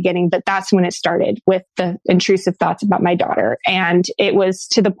very beginning, but that's when it started with the intrusive thoughts about my daughter. And it was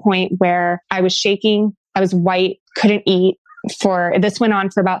to the point where I was shaking, I was white, couldn't eat. This went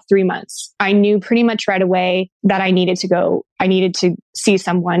on for about 3 months. I knew pretty much right away that I needed to see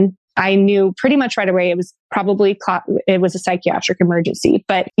someone. I knew pretty much right away it was a psychiatric emergency.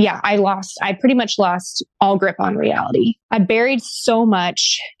 But yeah, I pretty much lost all grip on reality. I buried so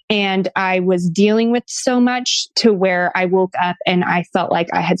much and I was dealing with so much to where I woke up and I felt like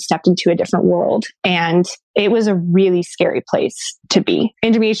I had stepped into a different world. And it was a really scary place to be.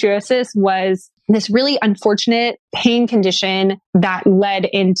 Endometriosis was this really unfortunate pain condition that led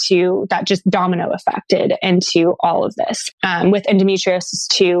into that just domino affected into all of this. With endometriosis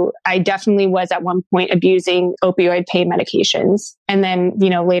too, I definitely was at one point abusing opioid pain medications. And then,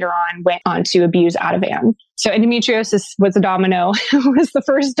 later on went on to abuse Ativan. So endometriosis was was the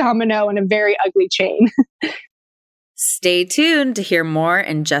first domino in a very ugly chain. Stay tuned to hear more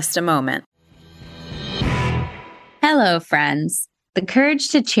in just a moment. Hello, friends. The Courage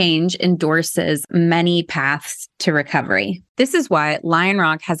to Change endorses many paths to recovery. This is why Lion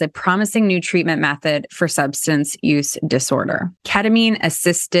Rock has a promising new treatment method for substance use disorder: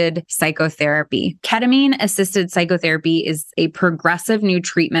 ketamine-assisted psychotherapy. Ketamine-assisted psychotherapy is a progressive new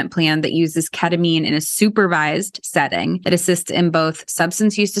treatment plan that uses ketamine in a supervised setting that assists in both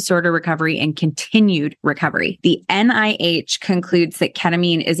substance use disorder recovery and continued recovery. The NIH concludes that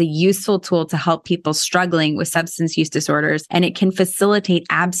ketamine is a useful tool to help people struggling with substance use disorders, and it can facilitate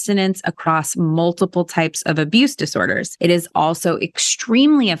abstinence across multiple types of abuse disorders. It is also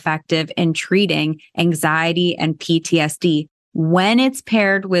extremely effective in treating anxiety and PTSD when it's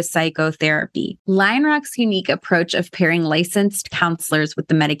paired with psychotherapy. Lion Rock's unique approach of pairing licensed counselors with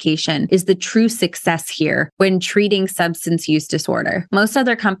the medication is the true success here when treating substance use disorder. Most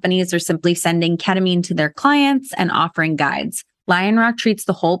other companies are simply sending ketamine to their clients and offering guides. Lion Rock treats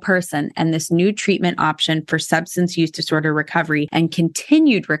the whole person, and this new treatment option for substance use disorder recovery and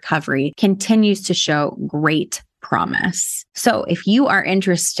continued recovery continues to show great promise. So if you are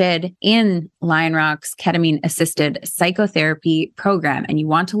interested in Lion Rock's ketamine-assisted psychotherapy program and you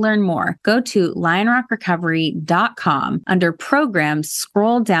want to learn more, go to lionrockrecovery.com. Under programs,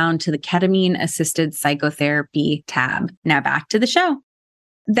 scroll down to the ketamine-assisted psychotherapy tab. Now back to the show.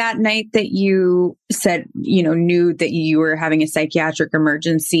 That night that you said, knew that you were having a psychiatric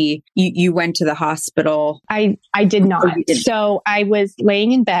emergency, you went to the hospital. I did not. So I was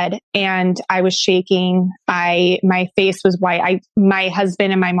laying in bed and I was shaking. My face was white. My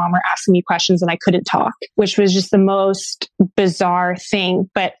husband and my mom were asking me questions and I couldn't talk, which was just the most bizarre thing.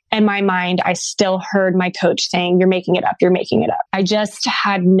 But in my mind, I still heard my coach saying, "You're making it up. You're making it up." I just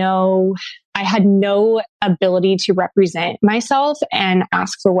had no ability to represent myself and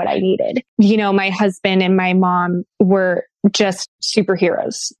ask for what I needed. My husband and my mom were just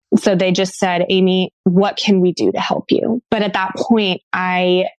superheroes. So they just said, "Amy, what can we do to help you?" But at that point,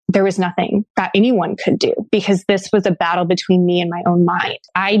 there was nothing that anyone could do because this was a battle between me and my own mind.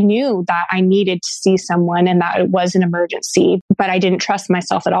 I knew that I needed to see someone and that it was an emergency, but I didn't trust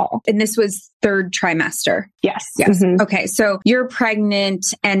myself at all. And this was third trimester. Yes. Mm-hmm. Okay. So you're pregnant.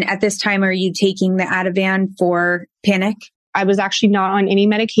 And at this time, are you taking the Ativan for panic? I was actually not on any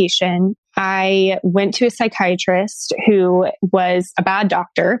medication. I went to a psychiatrist who was a bad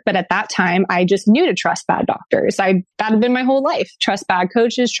doctor, but at that time, I just knew to trust bad doctors. That had been my whole life. Trust bad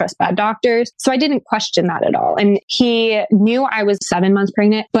coaches, trust bad doctors. So I didn't question that at all. And he knew I was 7 months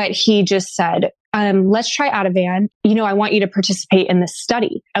pregnant, but he just said, let's try Ativan. I want you to participate in this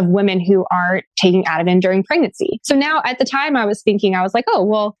study of women who are taking Ativan during pregnancy. So now at the time I was like, oh,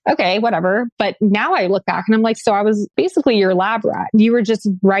 well, okay, whatever. But now I look back and I'm like, so I was basically your lab rat. You were just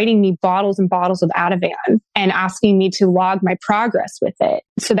writing me bottles and bottles of Ativan and asking me to log my progress with it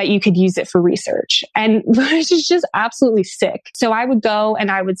so that you could use it for research. And which is just absolutely sick. So I would go and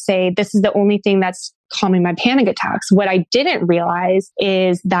I would say, this is the only thing that's calming my panic attacks. What I didn't realize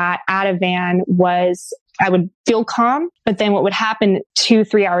is that Ativan I would feel calm, but then what would happen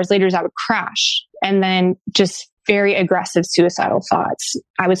 2-3 hours later is I would crash and then just very aggressive suicidal thoughts.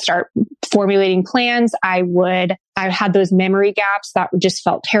 I would start formulating plans. I had those memory gaps that just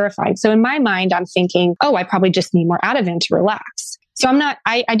felt terrifying. So in my mind, I'm thinking, oh, I probably just need more Ativan to relax. So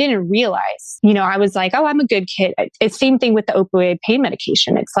I didn't realize, I was like, oh, I'm a good kid. It's same thing with the opioid pain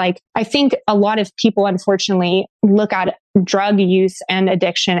medication. It's like, I think a lot of people, unfortunately, look at drug use and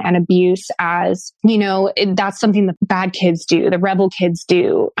addiction and abuse as, that's something the bad kids do, the rebel kids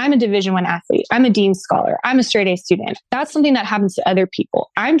do. I'm a Division I athlete. I'm a Dean Scholar. I'm a straight A student. That's something that happens to other people.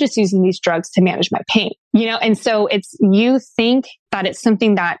 I'm just using these drugs to manage my pain, and so you think that it's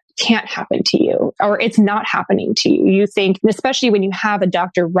something that can't happen to you or it's not happening to you. You think, especially when you have a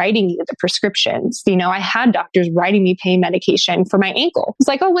doctor writing you the prescriptions, I had doctors writing me pain medication for my ankle. It's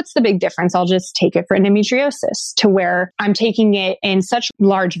like, oh, what's the big difference? I'll just take it for endometriosis, to where I'm taking it in such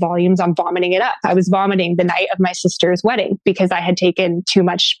large volumes, I'm vomiting it up. I was vomiting the night of my sister's wedding because I had taken too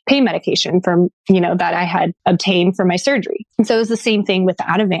much pain medication from, that I had obtained from my surgery. And so it was the same thing with the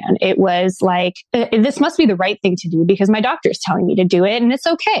Ativan. It was like, this must be the right thing to do because my doctor's telling me to do it and it's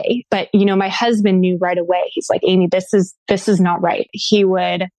okay. But, my husband knew right away. He's like, Amy, this is not right. He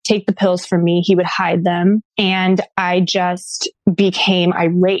would take the pills from me. He would hide them. And I just became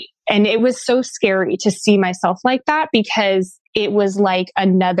irate. And it was so scary to see myself like that because it was like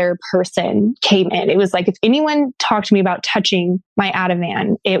another person came in. It was like if anyone talked to me about touching my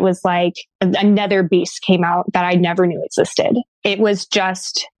Ativan, it was like another beast came out that I never knew existed. It was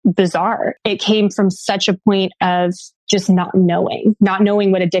just bizarre. It came from such a point of just not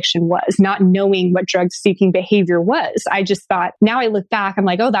knowing what addiction was, not knowing what drug-seeking behavior was. I just thought, now I look back, I'm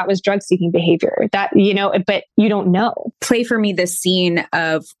like, oh, that was drug-seeking behavior. That, but you don't know. Play for me the scene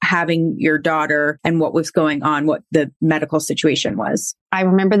of having your daughter and what was going on, what the medical situation was. I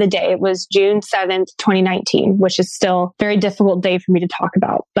remember the day. It was June 7th, 2019, which is still a very difficult day for me to talk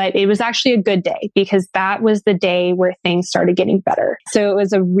about. But it was actually a good day because that was the day where things started getting better. So it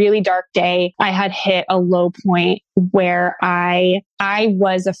was a really dark day. I had hit a low point where I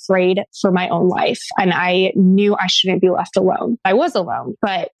was afraid for my own life and I knew I shouldn't be left alone. I was alone,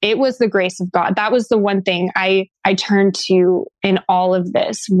 but it was the grace of God. That was the one thing I turned to in all of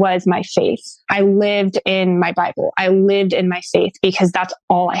this was my faith. I lived in my Bible. I lived in my faith because that's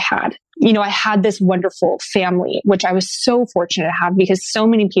all I had. I had this wonderful family, which I was so fortunate to have because so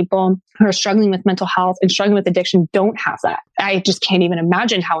many people who are struggling with mental health and struggling with addiction don't have that. I just can't even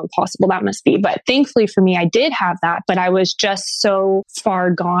imagine how impossible that must be. But thankfully for me, I did have that, but I was just so far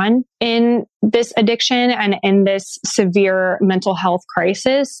gone in this addiction and in this severe mental health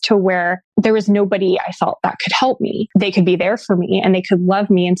crisis to where there was nobody I felt that could help me. They could be there for me and they could love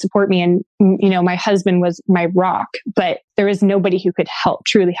me and support me. And, my husband was my rock, but there was nobody who could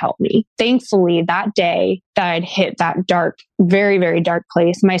truly help me. Thankfully, that day that I'd hit that dark, very, very dark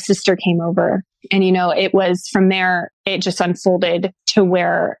place, my sister came over. And, it was from there, it just unfolded to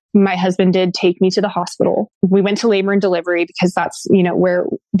where my husband did take me to the hospital. We went to labor and delivery because that's, where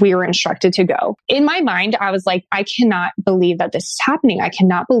we were instructed to go. In my mind, I was like, I cannot believe that this is happening. I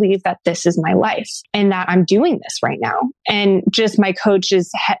cannot believe that this is my life and that I'm doing this right now. And just my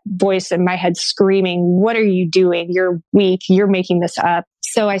coach's voice in my head screaming, what are you doing? You're weak. You're making this up.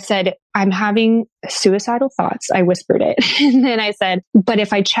 So I said, I'm having suicidal thoughts. I whispered it. And then I said, but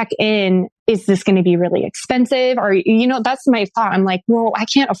if I check in, is this going to be really expensive? Or, that's my thought. I'm like, well, I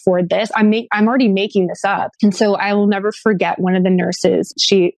can't afford this. I'm already making this up. And so I will never forget one of the nurses.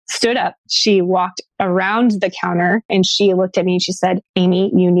 She stood up, she walked around the counter and she looked at me and she said,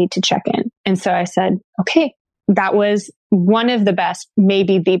 Amy, you need to check in. And so I said, okay. That was one of the best,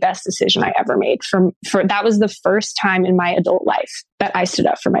 maybe the best decision I ever made. That was the first time in my adult life that I stood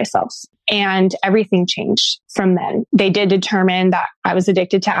up for myself. And everything changed from then. They did determine that I was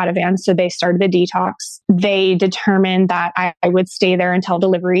addicted to Ativan, so they started the detox. They determined that I would stay there until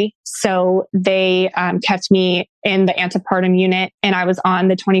delivery. So they kept me in the antepartum unit and I was on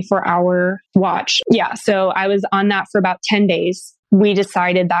the 24-hour watch. Yeah, so I was on that for about 10 days. We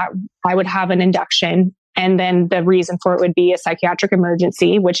decided that I would have an induction. And then the reason for it would be a psychiatric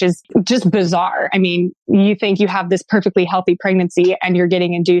emergency, which is just bizarre. I mean, you think you have this perfectly healthy pregnancy and you're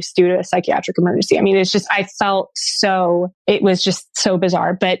getting induced due to a psychiatric emergency. I mean, it was just so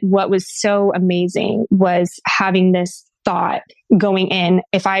bizarre. But what was so amazing was having this thought going in,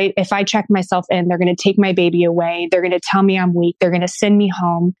 if I check myself in, they're going to take my baby away. They're going to tell me I'm weak. They're going to send me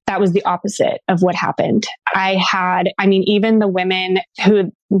home. That was the opposite of what happened. Even the women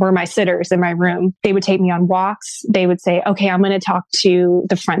who were my sitters in my room, they would take me on walks. They would say, okay, I'm going to talk to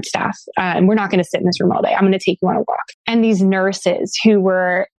the front staff. And we're not going to sit in this room all day. I'm going to take you on a walk. And these nurses who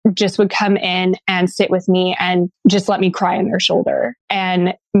would come in and sit with me and just let me cry on their shoulder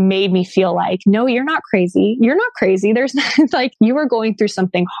and made me feel like, no, you're not crazy. You're not crazy. There's like, you are going through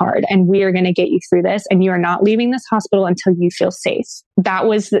something hard and we are going to get you through this. And you are not leaving this hospital until you feel safe. That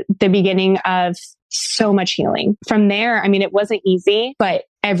was the beginning of so much healing. From there, it wasn't easy, but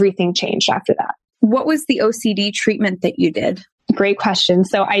everything changed after that. What was the OCD treatment that you did? Great question.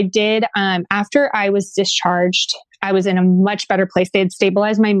 So I did, after I was discharged, I was in a much better place. They had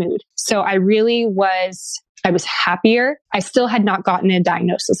stabilized my mood. So I was happier. I still had not gotten a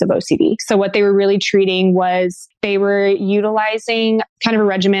diagnosis of OCD. So what they were really treating was they were utilizing kind of a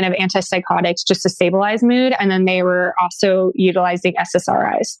regimen of antipsychotics just to stabilize mood. And then they were also utilizing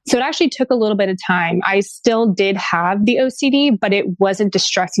SSRIs. So it actually took a little bit of time. I still did have the OCD, but it wasn't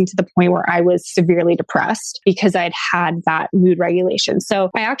distressing to the point where I was severely depressed because I'd had that mood regulation. So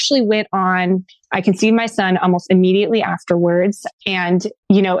I actually I conceived my son almost immediately afterwards. And,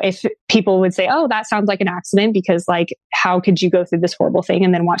 if people would say, oh, that sounds like an accident because how could you go through this horrible thing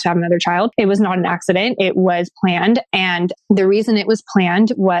and then want to have another child? It was not an accident. It was planned. And the reason it was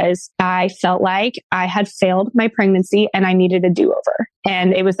planned was I felt like I had failed my pregnancy and I needed a do-over.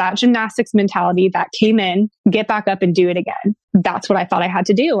 And it was that gymnastics mentality that came in, get back up and do it again. that's what I thought I had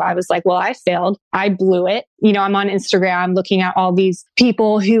to do. I was like, well, I failed. I blew it. I'm on Instagram looking at all these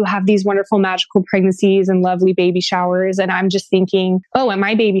people who have these wonderful magical pregnancies and lovely baby showers. And I'm just thinking, oh, at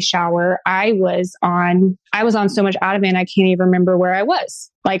my baby shower, I was on so much Ativan, I can't even remember where I was.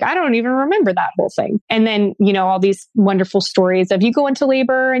 Like, I don't even remember that whole thing. And then, all these wonderful stories of you go into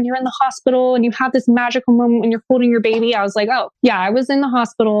labor and you're in the hospital and you have this magical moment when you're holding your baby. I was like, oh yeah, I was in the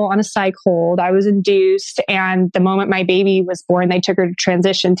hospital on a psych hold. I was induced. And the moment my baby was born, they took her to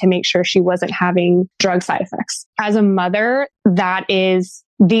transition to make sure she wasn't having drug side effects. As a mother, that is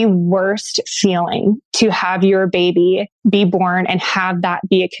the worst feeling, to have your baby be born and have that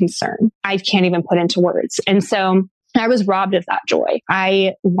be a concern. I can't even put into words. And so I was robbed of that joy.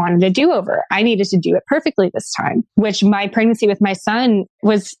 I wanted a do-over. I needed to do it perfectly this time, which my pregnancy with my son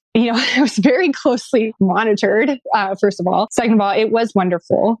was, it was very closely monitored, first of all. Second of all, it was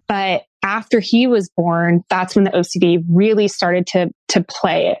wonderful. But after he was born, that's when the OCD really started to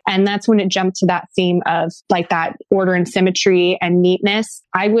play. And that's when it jumped to that theme of like that order and symmetry and neatness.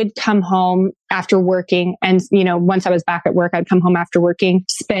 I would come home after working. And, once I was back at work, I'd come home after working,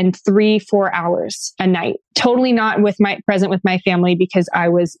 spend 3-4 hours a night, totally not present with my family, because I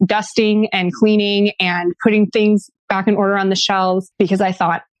was dusting and cleaning and putting things back in order on the shelves, because I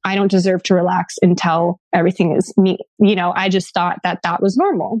thought, I don't deserve to relax until everything is neat. I just thought that was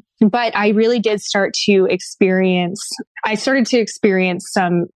normal. But I really did started to experience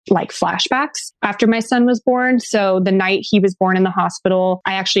some like flashbacks after my son was born. So the night he was born in the hospital,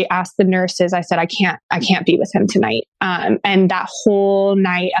 I actually asked the nurses, I said, I can't be with him tonight. And that whole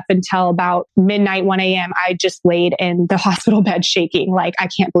night up until about midnight, 1 a.m., I just laid in the hospital bed shaking. Like, I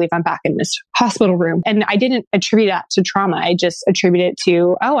can't believe I'm back in this hospital room. And I didn't attribute that to trauma. I just attributed it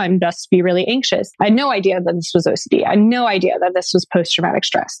to, I'm just be really anxious. I had no idea that this was OCD. I had no idea that this was post-traumatic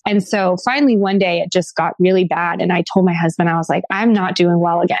stress. And so finally one day it just got really bad. And I told my husband, I was like, I'm not doing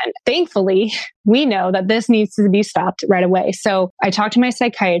well again. Thankfully, we know that this needs to be stopped right away. So I talked to my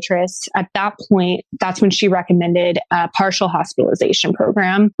psychiatrist. At that point, that's when she recommended a partial hospitalization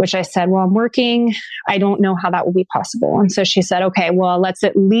program, which I said, well, I'm working. I don't know how that will be possible. And so she said, okay, well, let's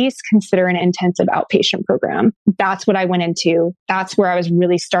at least consider an intensive outpatient program. That's what I went into. That's where I was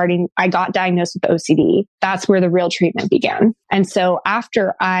really starting. I got diagnosed with OCD. That's where the real treatment began. And so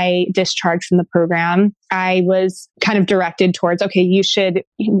after I discharged from the program, I was kind of directed towards, okay,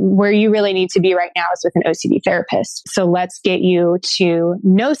 where you really need to be right now is with an OCD therapist. So let's get you to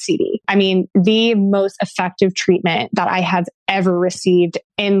NoCD. I mean, the most effective treatment that I have ever received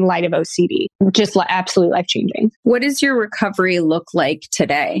in light of OCD, just absolutely life-changing. What does your recovery look like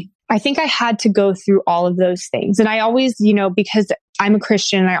today? I think I had to go through all of those things. And I always, because I'm a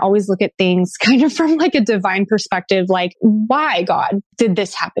Christian, I always look at things kind of from like a divine perspective, like, why, God, did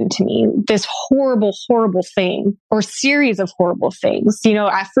this happen to me? This horrible, horrible thing, or series of horrible things.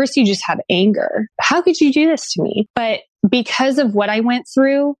 At first you just have anger. How could you do this to me? But because of what I went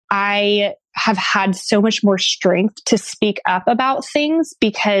through, I have had so much more strength to speak up about things,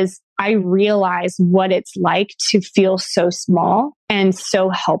 because I realize what it's like to feel so small and so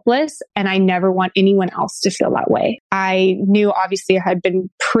helpless. And I never want anyone else to feel that way. I knew obviously I had been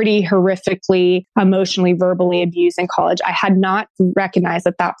pretty horrifically, emotionally, verbally abused in college. I had not recognized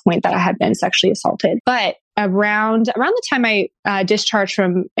at that point that I had been sexually assaulted. But around the time I discharged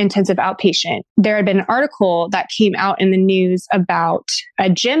from intensive outpatient, there had been an article that came out in the news about a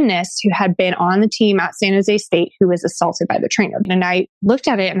gymnast who had been on the team at San Jose State who was assaulted by the trainer. And I looked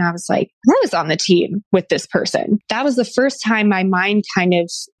at it and I was like, I was on the team with this person. That was the first time my mind kind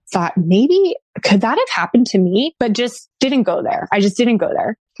of thought, maybe could that have happened to me? But just didn't go there. I just didn't go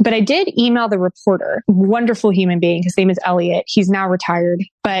there. But I did email the reporter, wonderful human being. His name is Elliot. He's now retired.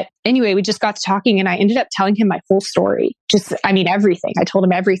 But anyway, we just got to talking and I ended up telling him my full story. Everything. I told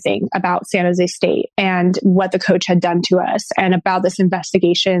him everything about San Jose State and what the coach had done to us and about this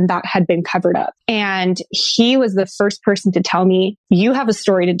investigation that had been covered up. And he was the first person to tell me, you have a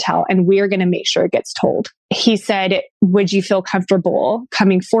story to tell and we are going to make sure it gets told. He said, would you feel comfortable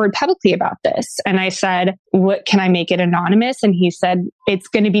coming forward publicly about this? And I said, what can I make it anonymous? And he said, it's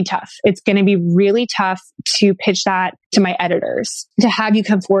going to be tough. It's going to be really tough to pitch that to my editors, to have you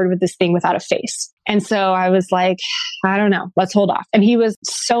come forward with this thing without a face. And so I was like, I don't know, let's hold off. And he was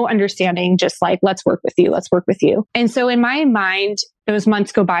so understanding, just like, let's work with you. Let's work with you. And so in my mind, those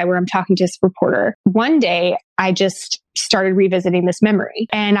months go by where I'm talking to this reporter. One day, I just started revisiting this memory.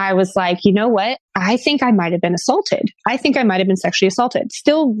 And I was like, you know what? I think I might have been assaulted. I think I might have been sexually assaulted.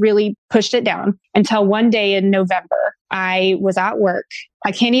 Still really pushed it down until one day in November, I was at work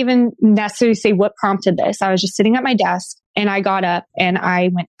I can't even necessarily say what prompted this. I was just sitting at my desk and I got up and I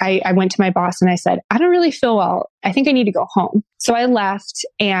went to my boss and I said, I don't really feel well. I think I need to go home. So I left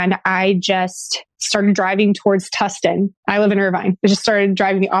and I just started driving towards Tustin. I live in Irvine. I just started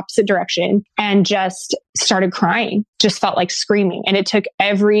driving the opposite direction and just started crying. Just felt like screaming. And it took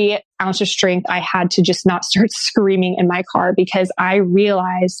every ounce of strength I had to just not start screaming in my car, because I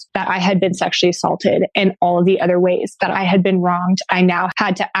realized that I had been sexually assaulted and all of the other ways that I had been wronged. I now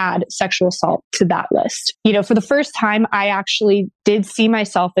had to add sexual assault to that list. For the first time, I actually did see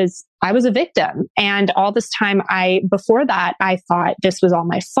myself as I was a victim. And all this time, before that, I thought this was all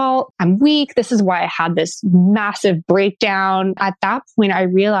my fault. I'm weak. This is why I had this massive breakdown. At that point, I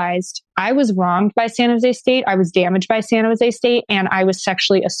realized I was wronged by San Jose State. I was damaged by San Jose State, and I was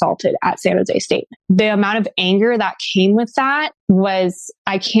sexually assaulted at San Jose State. The amount of anger that came with that was,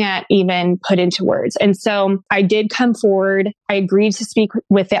 I can't even put into words. And so I did come forward. I agreed to speak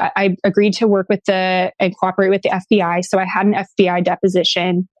with I agreed to work with and cooperate with the FBI. So I had an FBI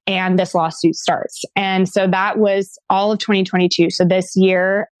deposition and this lawsuit starts. And so that was all of 2022. So this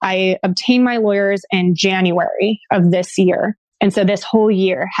year, I obtained my lawyers in January of this year. And so this whole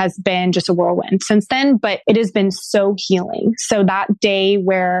year has been just a whirlwind since then, but it has been so healing. So that day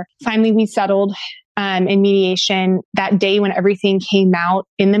where finally we settled in mediation, that day when everything came out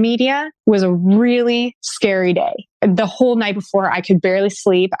in the media was a really scary day. The whole night before, I could barely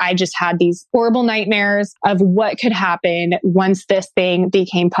sleep. I just had these horrible nightmares of what could happen once this thing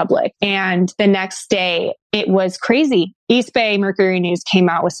became public. And the next day, it was crazy. East Bay Mercury News came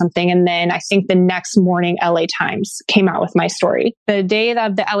out with something. And then I think the next morning, LA Times came out with my story. The day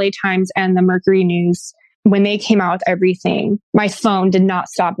that the LA Times and the Mercury News, when they came out with everything, my phone did not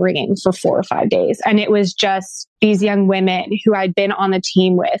stop ringing for 4 or 5 days. And it was just these young women who I'd been on the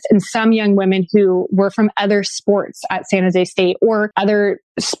team with, and some young women who were from other sports at San Jose State or other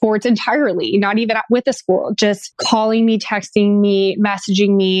sports entirely, not even with the school, just calling me, texting me,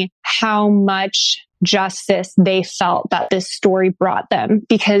 messaging me how much justice they felt that this story brought them,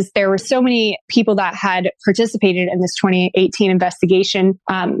 because there were so many people that had participated in this 2018 investigation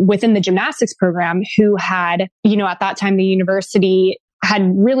within the gymnastics program who had, at that time, the university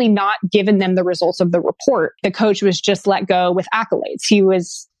had really not given them the results of the report. The coach was just let go with accolades. He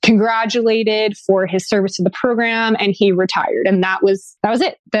was congratulated for his service to the program and he retired. And that was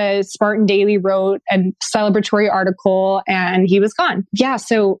it. The Spartan Daily wrote a celebratory article and he was gone. Yeah.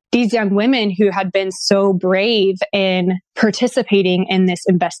 So these young women who had been so brave in participating in this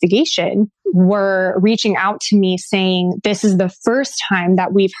investigation were reaching out to me saying, this is the first time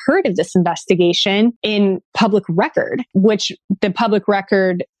that we've heard of this investigation in public record, which the public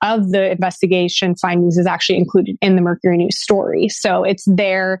record of the investigation findings is actually included in the Mercury News story. So it's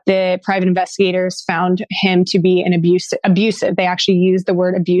there. The private investigators found him to be an abusive. They actually used the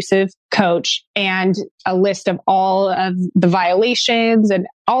word abusive coach and a list of all of the violations and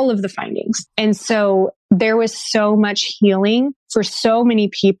all of the findings. And so there was so much healing for so many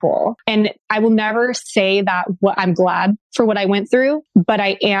people. And I will never say that I'm glad for what I went through, but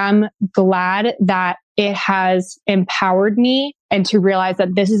I am glad that it has empowered me and to realize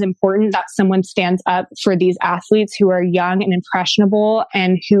that this is important, that someone stands up for these athletes who are young and impressionable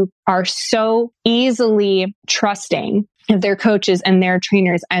and who are so easily trusting of their coaches and their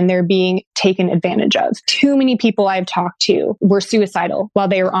trainers, and they're being taken advantage of. Too many people I've talked to were suicidal while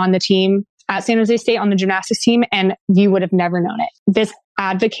they were on the team at San Jose State on the gymnastics team, and you would have never known it. This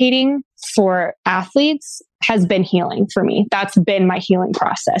advocating for athletes has been healing for me. That's been my healing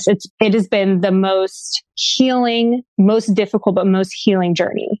process. It has been the most healing, most difficult, but most healing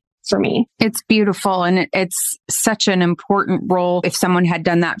journey for me. It's beautiful. And it's such an important role. If someone had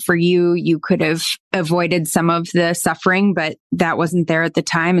done that for you, you could have avoided some of the suffering, but that wasn't there at the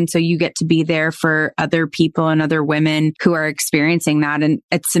time. And so you get to be there for other people and other women who are experiencing that. And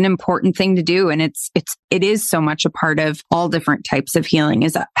it's an important thing to do. And it is so much a part of all different types of healing,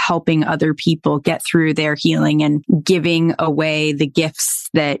 is helping other people get through their healing and giving away the gifts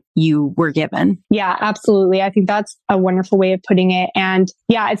that you were given. Yeah, absolutely. I think that's a wonderful way of putting it. And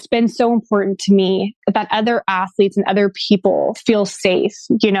yeah, it's been so important to me that other athletes and other people feel safe.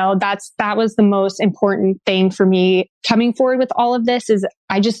 That was the most important thing for me coming forward with all of this. Is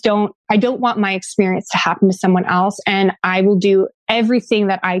I don't want my experience to happen to someone else. And I will do everything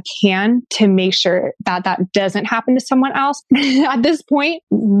that I can to make sure that that doesn't happen to someone else. At this point,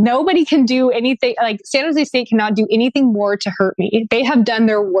 nobody can do anything. Like San Jose State cannot do anything more to hurt me. They have done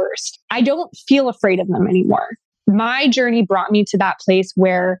their worst. I don't feel afraid of them anymore. My journey brought me to that place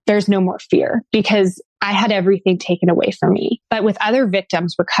where there's no more fear, because I had everything taken away from me. But with other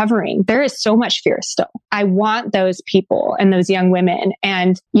victims recovering, there is so much fear still. I want those people and those young women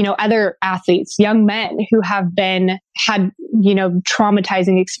and, other athletes, young men who have had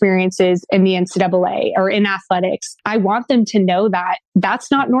traumatizing experiences in the NCAA or in athletics. I want them to know that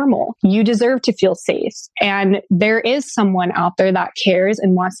that's not normal. You deserve to feel safe. And there is someone out there that cares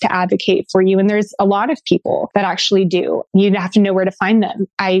and wants to advocate for you. And there's a lot of people that actually do. You have to know where to find them.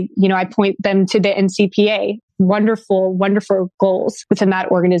 I point them to the NCPA. Wonderful, wonderful goals within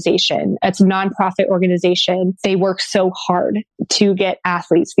that organization. It's a nonprofit organization. They work so hard to get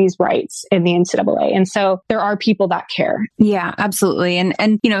athletes these rights in the NCAA. And so there are people that care. Yeah, absolutely.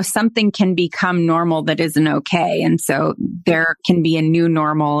 And something can become normal that isn't okay. And so there can be a new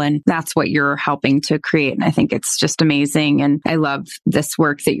normal, and that's what you're helping to create. And I think it's just amazing. And I love this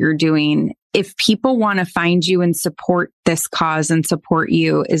work that you're doing. If people want to find you and support this cause and support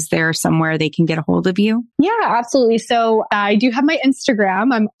you, is there somewhere they can get a hold of you? Yeah, absolutely. So I do have my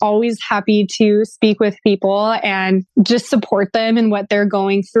Instagram. I'm always happy to speak with people and just support them in what they're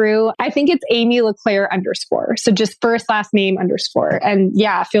going through. I think it's Amy LeClair _. So just first, last name _. And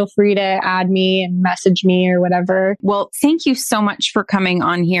yeah, feel free to add me and message me or whatever. Well, thank you so much for coming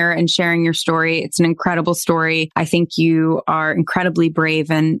on here and sharing your story. It's an incredible story. I think you are incredibly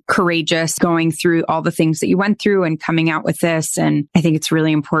brave and courageous going through all the things that you went through and coming out with this. And I think it's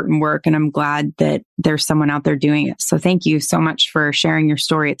really important work. And I'm glad that there's someone out there doing it. So thank you so much for sharing your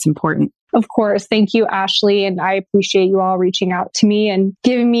story. It's important. Of course. Thank you, Ashley. And I appreciate you all reaching out to me and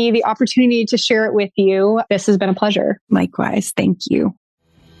giving me the opportunity to share it with you. This has been a pleasure. Likewise. Thank you.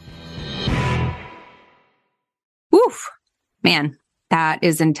 Woof, man. That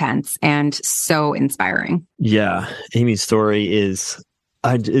is intense and so inspiring. Yeah. Amy's story is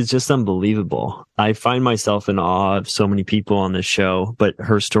it's just unbelievable. I find myself in awe of so many people on this show, but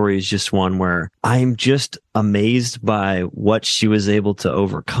her story is just one where I'm just amazed by what she was able to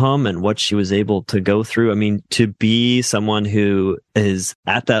overcome and what she was able to go through. I mean, to be someone who is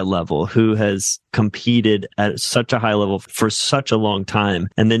at that level, who has competed at such a high level for such a long time,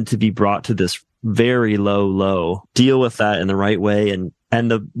 and then to be brought to this very low, deal with that in the right way, and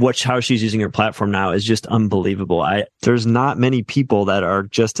how she's using her platform now is just unbelievable. There's not many people that are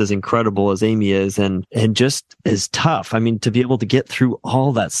just as incredible as Amy is and just as tough. I mean, to be able to get through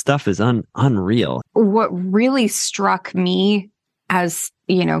all that stuff is unreal. What really struck me as,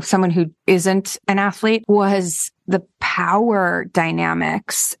 someone who isn't an athlete was the power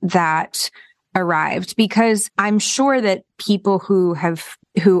dynamics that arrived, because I'm sure that people who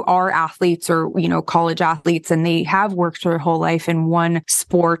are athletes or, college athletes, and they have worked their whole life in one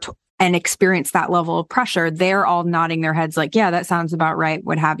sport and experienced that level of pressure, they're all nodding their heads like, yeah, that sounds about right,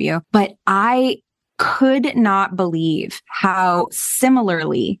 what have you. But I could not believe how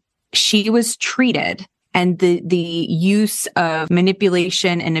similarly she was treated, and the use of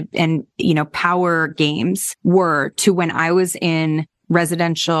manipulation and power games were to when I was in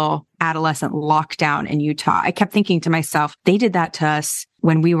residential adolescent lockdown in Utah. I kept thinking to myself, they did that to us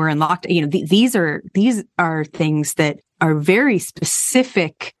when we were in lockdown. These are things that are very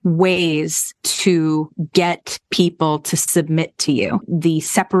specific ways to get people to submit to you. The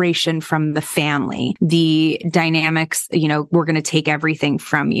separation from the family, the dynamics, we're going to take everything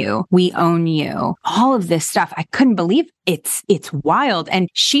from you. We own you. All of this stuff. I couldn't believe it's wild. And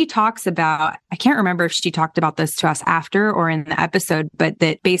she talks about, I can't remember if she talked about this to us after or in the episode, but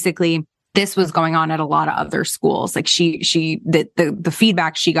that basically this was going on at a lot of other schools. Like the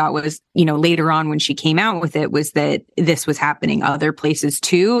feedback she got was, later on when she came out with it, was that this was happening other places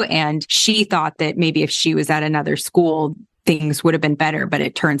too. And she thought that maybe if she was at another school, things would have been better, but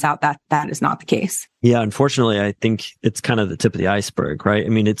it turns out that that is not the case. Yeah, unfortunately, I think it's kind of the tip of the iceberg, right? I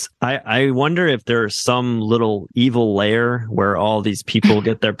mean, I wonder if there's some little evil layer where all these people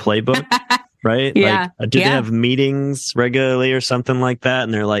get their playbook. Right? Yeah. Do they have meetings regularly or something like that?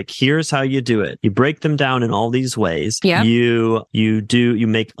 And they're like, here's how you do it. You break them down in all these ways. Yeah. You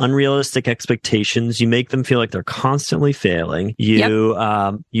make unrealistic expectations. You make them feel like they're constantly failing. You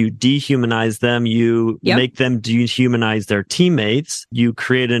dehumanize them. You make them dehumanize their teammates. You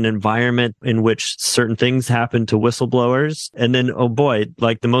create an environment in which certain things happen to whistleblowers. And then, oh boy,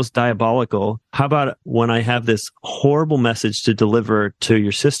 like the most diabolical, how about when I have this horrible message to deliver to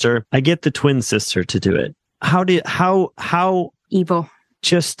your sister, I get the twin sister to do it. How evil,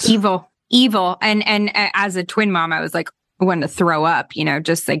 just evil. And as a twin mom, I was like, I wanted to throw up,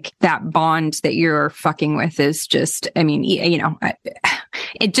 just like that bond that you're fucking with is just, I mean,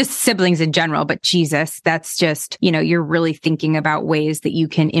 it just siblings in general, but Jesus, that's just, you're really thinking about ways that you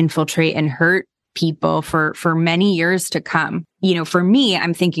can infiltrate and hurt people for many years to come. For me,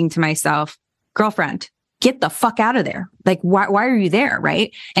 I'm thinking to myself, girlfriend, get the fuck out of there. Like, why are you there?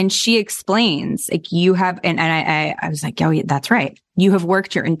 Right. And she explains, like, you have, and I was like, oh, yeah, that's right. You have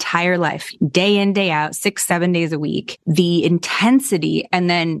worked your entire life, day in, day out, 6-7 days a week, the intensity. And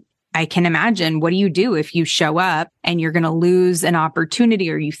then I can imagine, what do you do if you show up and you're going to lose an opportunity,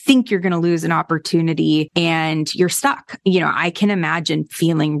 or you think you're going to lose an opportunity and you're stuck? I can imagine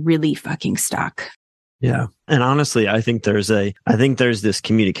feeling really fucking stuck. Yeah. And honestly, I think there's this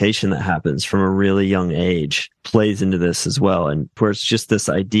communication that happens from a really young age plays into this as well. And where it's just this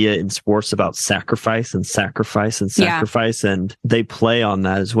idea in sports about sacrifice and sacrifice and sacrifice. Yeah. And they play on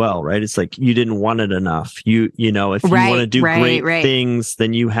that as well, right? It's like, you didn't want it enough. If you want to do great things,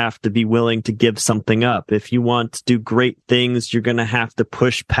 then you have to be willing to give something up. If you want to do great things, you're going to have to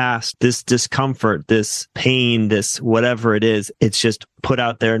push past this discomfort, this pain, this whatever it is. It's just put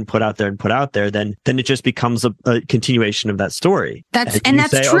out there and put out there and put out there. Then it just becomes a continuation of that story. That's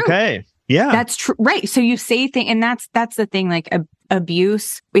true. Okay. Yeah. That's true. Right. So you say things, and that's the thing, like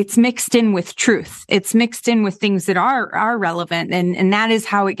abuse, it's mixed in with truth. It's mixed in with things that are relevant. And that is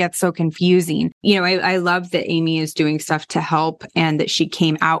how it gets so confusing. I love that Amy is doing stuff to help and that she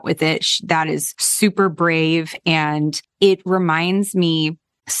came out with it. That is super brave. And it reminds me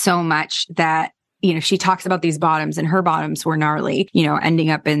so much that, she talks about these bottoms, and her bottoms were gnarly, ending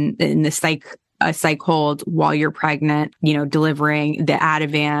up in the psych hold while you're pregnant, delivering, the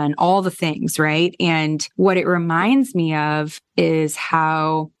Ativan, all the things, right? And what it reminds me of is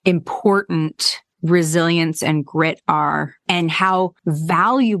how important resilience and grit are, and how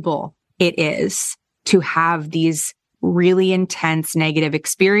valuable it is to have these really intense negative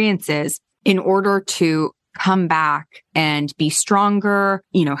experiences in order to come back and be stronger,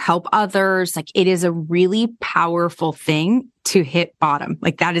 help others. Like, it is a really powerful thing to hit bottom.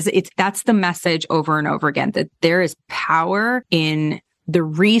 Like, that's the message over and over again, that there is power in the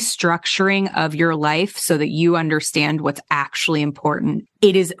restructuring of your life so that you understand what's actually important.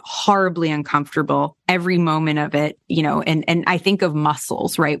 It is horribly uncomfortable every moment of it, and I think of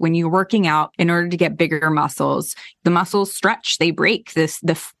muscles, right? When you're working out, in order to get bigger muscles, the muscles stretch, they break.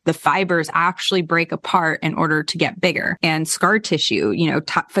 The fibers actually break apart in order to get bigger, and scar tissue,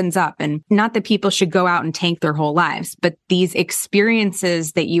 toughens up. And not that people should go out and tank their whole lives, but these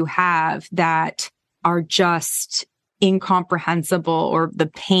experiences that you have that are just incomprehensible, or the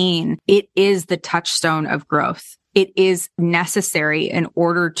pain, it is the touchstone of growth. It is necessary in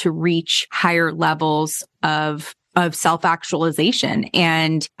order to reach higher levels of self-actualization.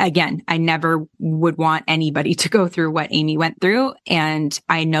 And again, I never would want anybody to go through what Amy went through. And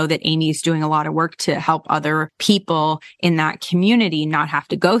I know that Amy's doing a lot of work to help other people in that community not have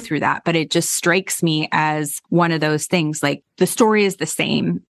to go through that. But it just strikes me as one of those things, like, the story is the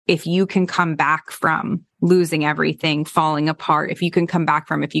same. If you can come back from losing everything, falling apart, if you can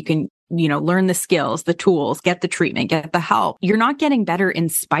learn the skills, the tools, get the treatment, get the help, you're not getting better in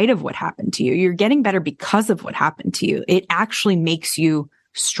spite of what happened to you. You're getting better because of what happened to you. It actually makes you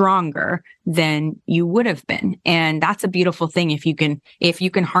stronger than you would have been. And that's a beautiful thing if you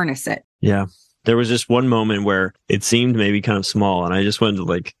can harness it. Yeah. There was just one moment where it seemed maybe kind of small, and I just wanted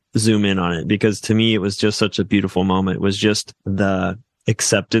to zoom in on it, because to me, it was just such a beautiful moment. It was just the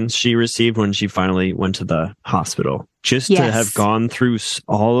acceptance she received when she finally went to the hospital, just to have gone through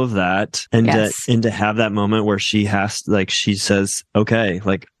all of that, and to have that moment where she says, okay,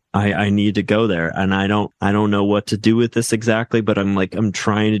 I need to go there, and I don't know what to do with this exactly, but I'm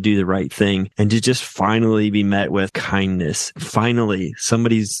trying to do the right thing, and to just finally be met with kindness. Finally,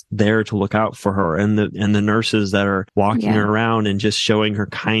 somebody's there to look out for her, and the nurses that are walking her around and just showing her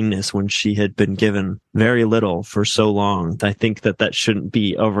kindness when she had been given very little for so long. I think that shouldn't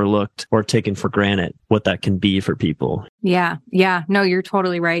be overlooked or taken for granted, what that can be for people. Yeah. Yeah. No, you're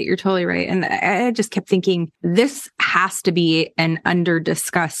totally right. You're totally right. And I just kept thinking, this has to be an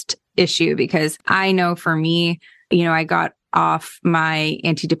under-discussed issue, because I know for me, I got off my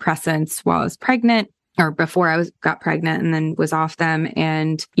antidepressants while I was pregnant, or before I got pregnant, and then was off them,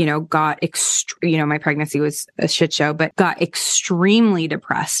 and, got, my pregnancy was a shit show, but got extremely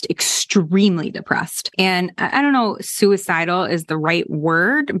depressed. And I don't know, suicidal is the right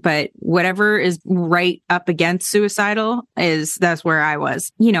word, but whatever is right up against suicidal that's where I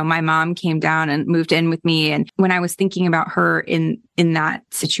was. My mom came down and moved in with me. And when I was thinking about her in that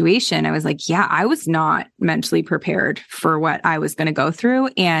situation, I was like, yeah, I was not mentally prepared for what I was going to go through.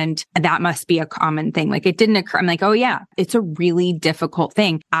 And that must be a common thing. It didn't occur. I'm like, oh yeah, it's a really difficult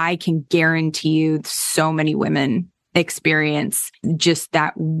thing. I can guarantee you so many women experience just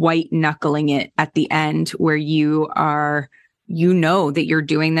that white knuckling it at the end, where you know that you're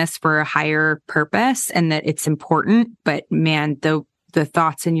doing this for a higher purpose and that it's important. But man, the the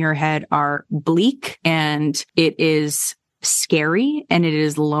thoughts in your head are bleak and it is scary and it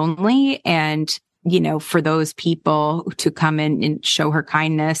is lonely. And, for those people to come in and show her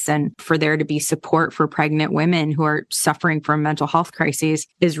kindness and for there to be support for pregnant women who are suffering from mental health crises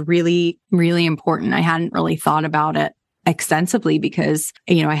is really, really important. I hadn't really thought about it extensively because,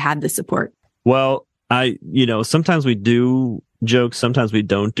 I had the support. Well, sometimes we do jokes, sometimes we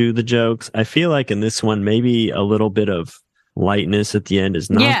don't do the jokes. I feel like in this one, maybe a little bit of lightness at the end is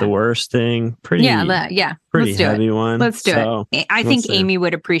not the worst thing. Pretty heavy one. Let's do it. I think Amy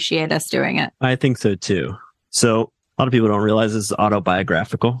would appreciate us doing it. I think so too. So a lot of people don't realize this is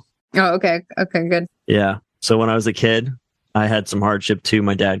autobiographical. Oh, okay. Okay, good. Yeah. So when I was a kid, I had some hardship too.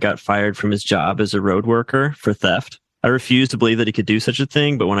 My dad got fired from his job as a road worker for theft. I refused to believe that he could do such a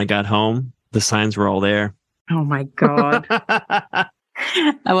thing, but when I got home, the signs were all there. Oh my God.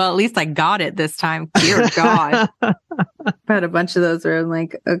 Well, at least I got it this time. Dear God. I had a bunch of those where I'm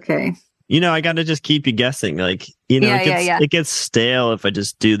like, okay. I got to just keep you guessing. Like, it gets stale if I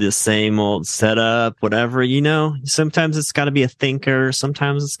just do the same old setup, whatever, Sometimes it's got to be a thinker.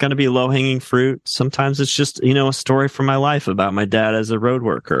 Sometimes it's got to be low-hanging fruit. Sometimes it's just, a story from my life about my dad as a road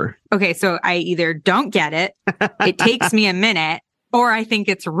worker. Okay, so I either don't get it, it takes me a minute, or I think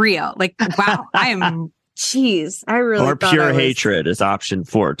it's real. Like, wow, Jeez, I really or pure hatred is option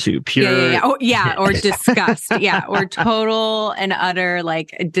 4 too. Pure, or disgust, or total and utter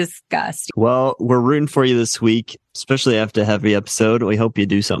disgust. Well, we're rooting for you this week, especially after a heavy episode. We hope you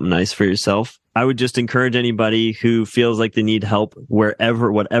do something nice for yourself. I would just encourage anybody who feels like they need help,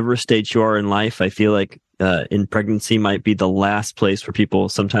 whatever stage you are in life. I feel like in pregnancy might be the last place where people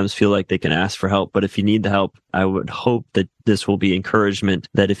sometimes feel like they can ask for help. But if you need the help, I would hope that this will be encouragement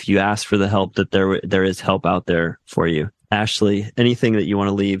that if you ask for the help, that there is help out there for you. Ashley, anything that you want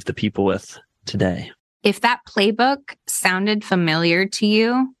to leave the people with today? If that playbook sounded familiar to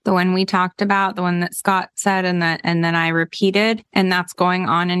you, the one we talked about, the one that Scott said and then I repeated, and that's going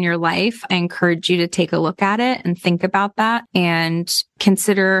on in your life, I encourage you to take a look at it and think about that and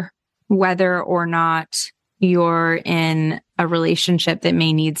consider whether or not you're in a relationship that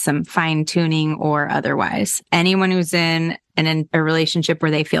may need some fine tuning or otherwise. Anyone who's in a relationship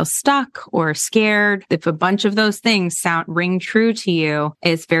where they feel stuck or scared, if a bunch of those things ring true to you,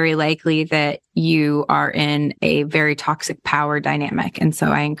 it's very likely that you are in a very toxic power dynamic. And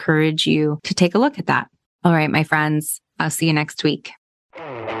so I encourage you to take a look at that. All right, my friends, I'll see you next week.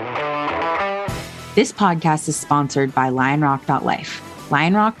 This podcast is sponsored by LionRock.life.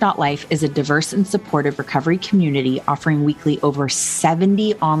 LionRock.life is a diverse and supportive recovery community offering weekly over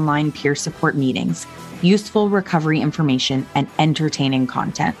 70 online peer support meetings, useful recovery information, and entertaining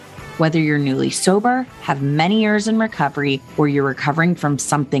content. Whether you're newly sober, have many years in recovery, or you're recovering from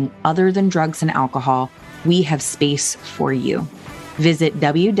something other than drugs and alcohol, we have space for you. Visit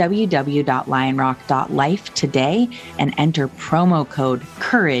www.lionrock.life today and enter promo code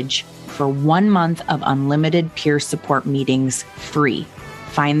COURAGE for 1 month of unlimited peer support meetings free.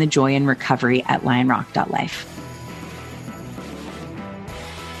 Find the joy in recovery at lionrock.life.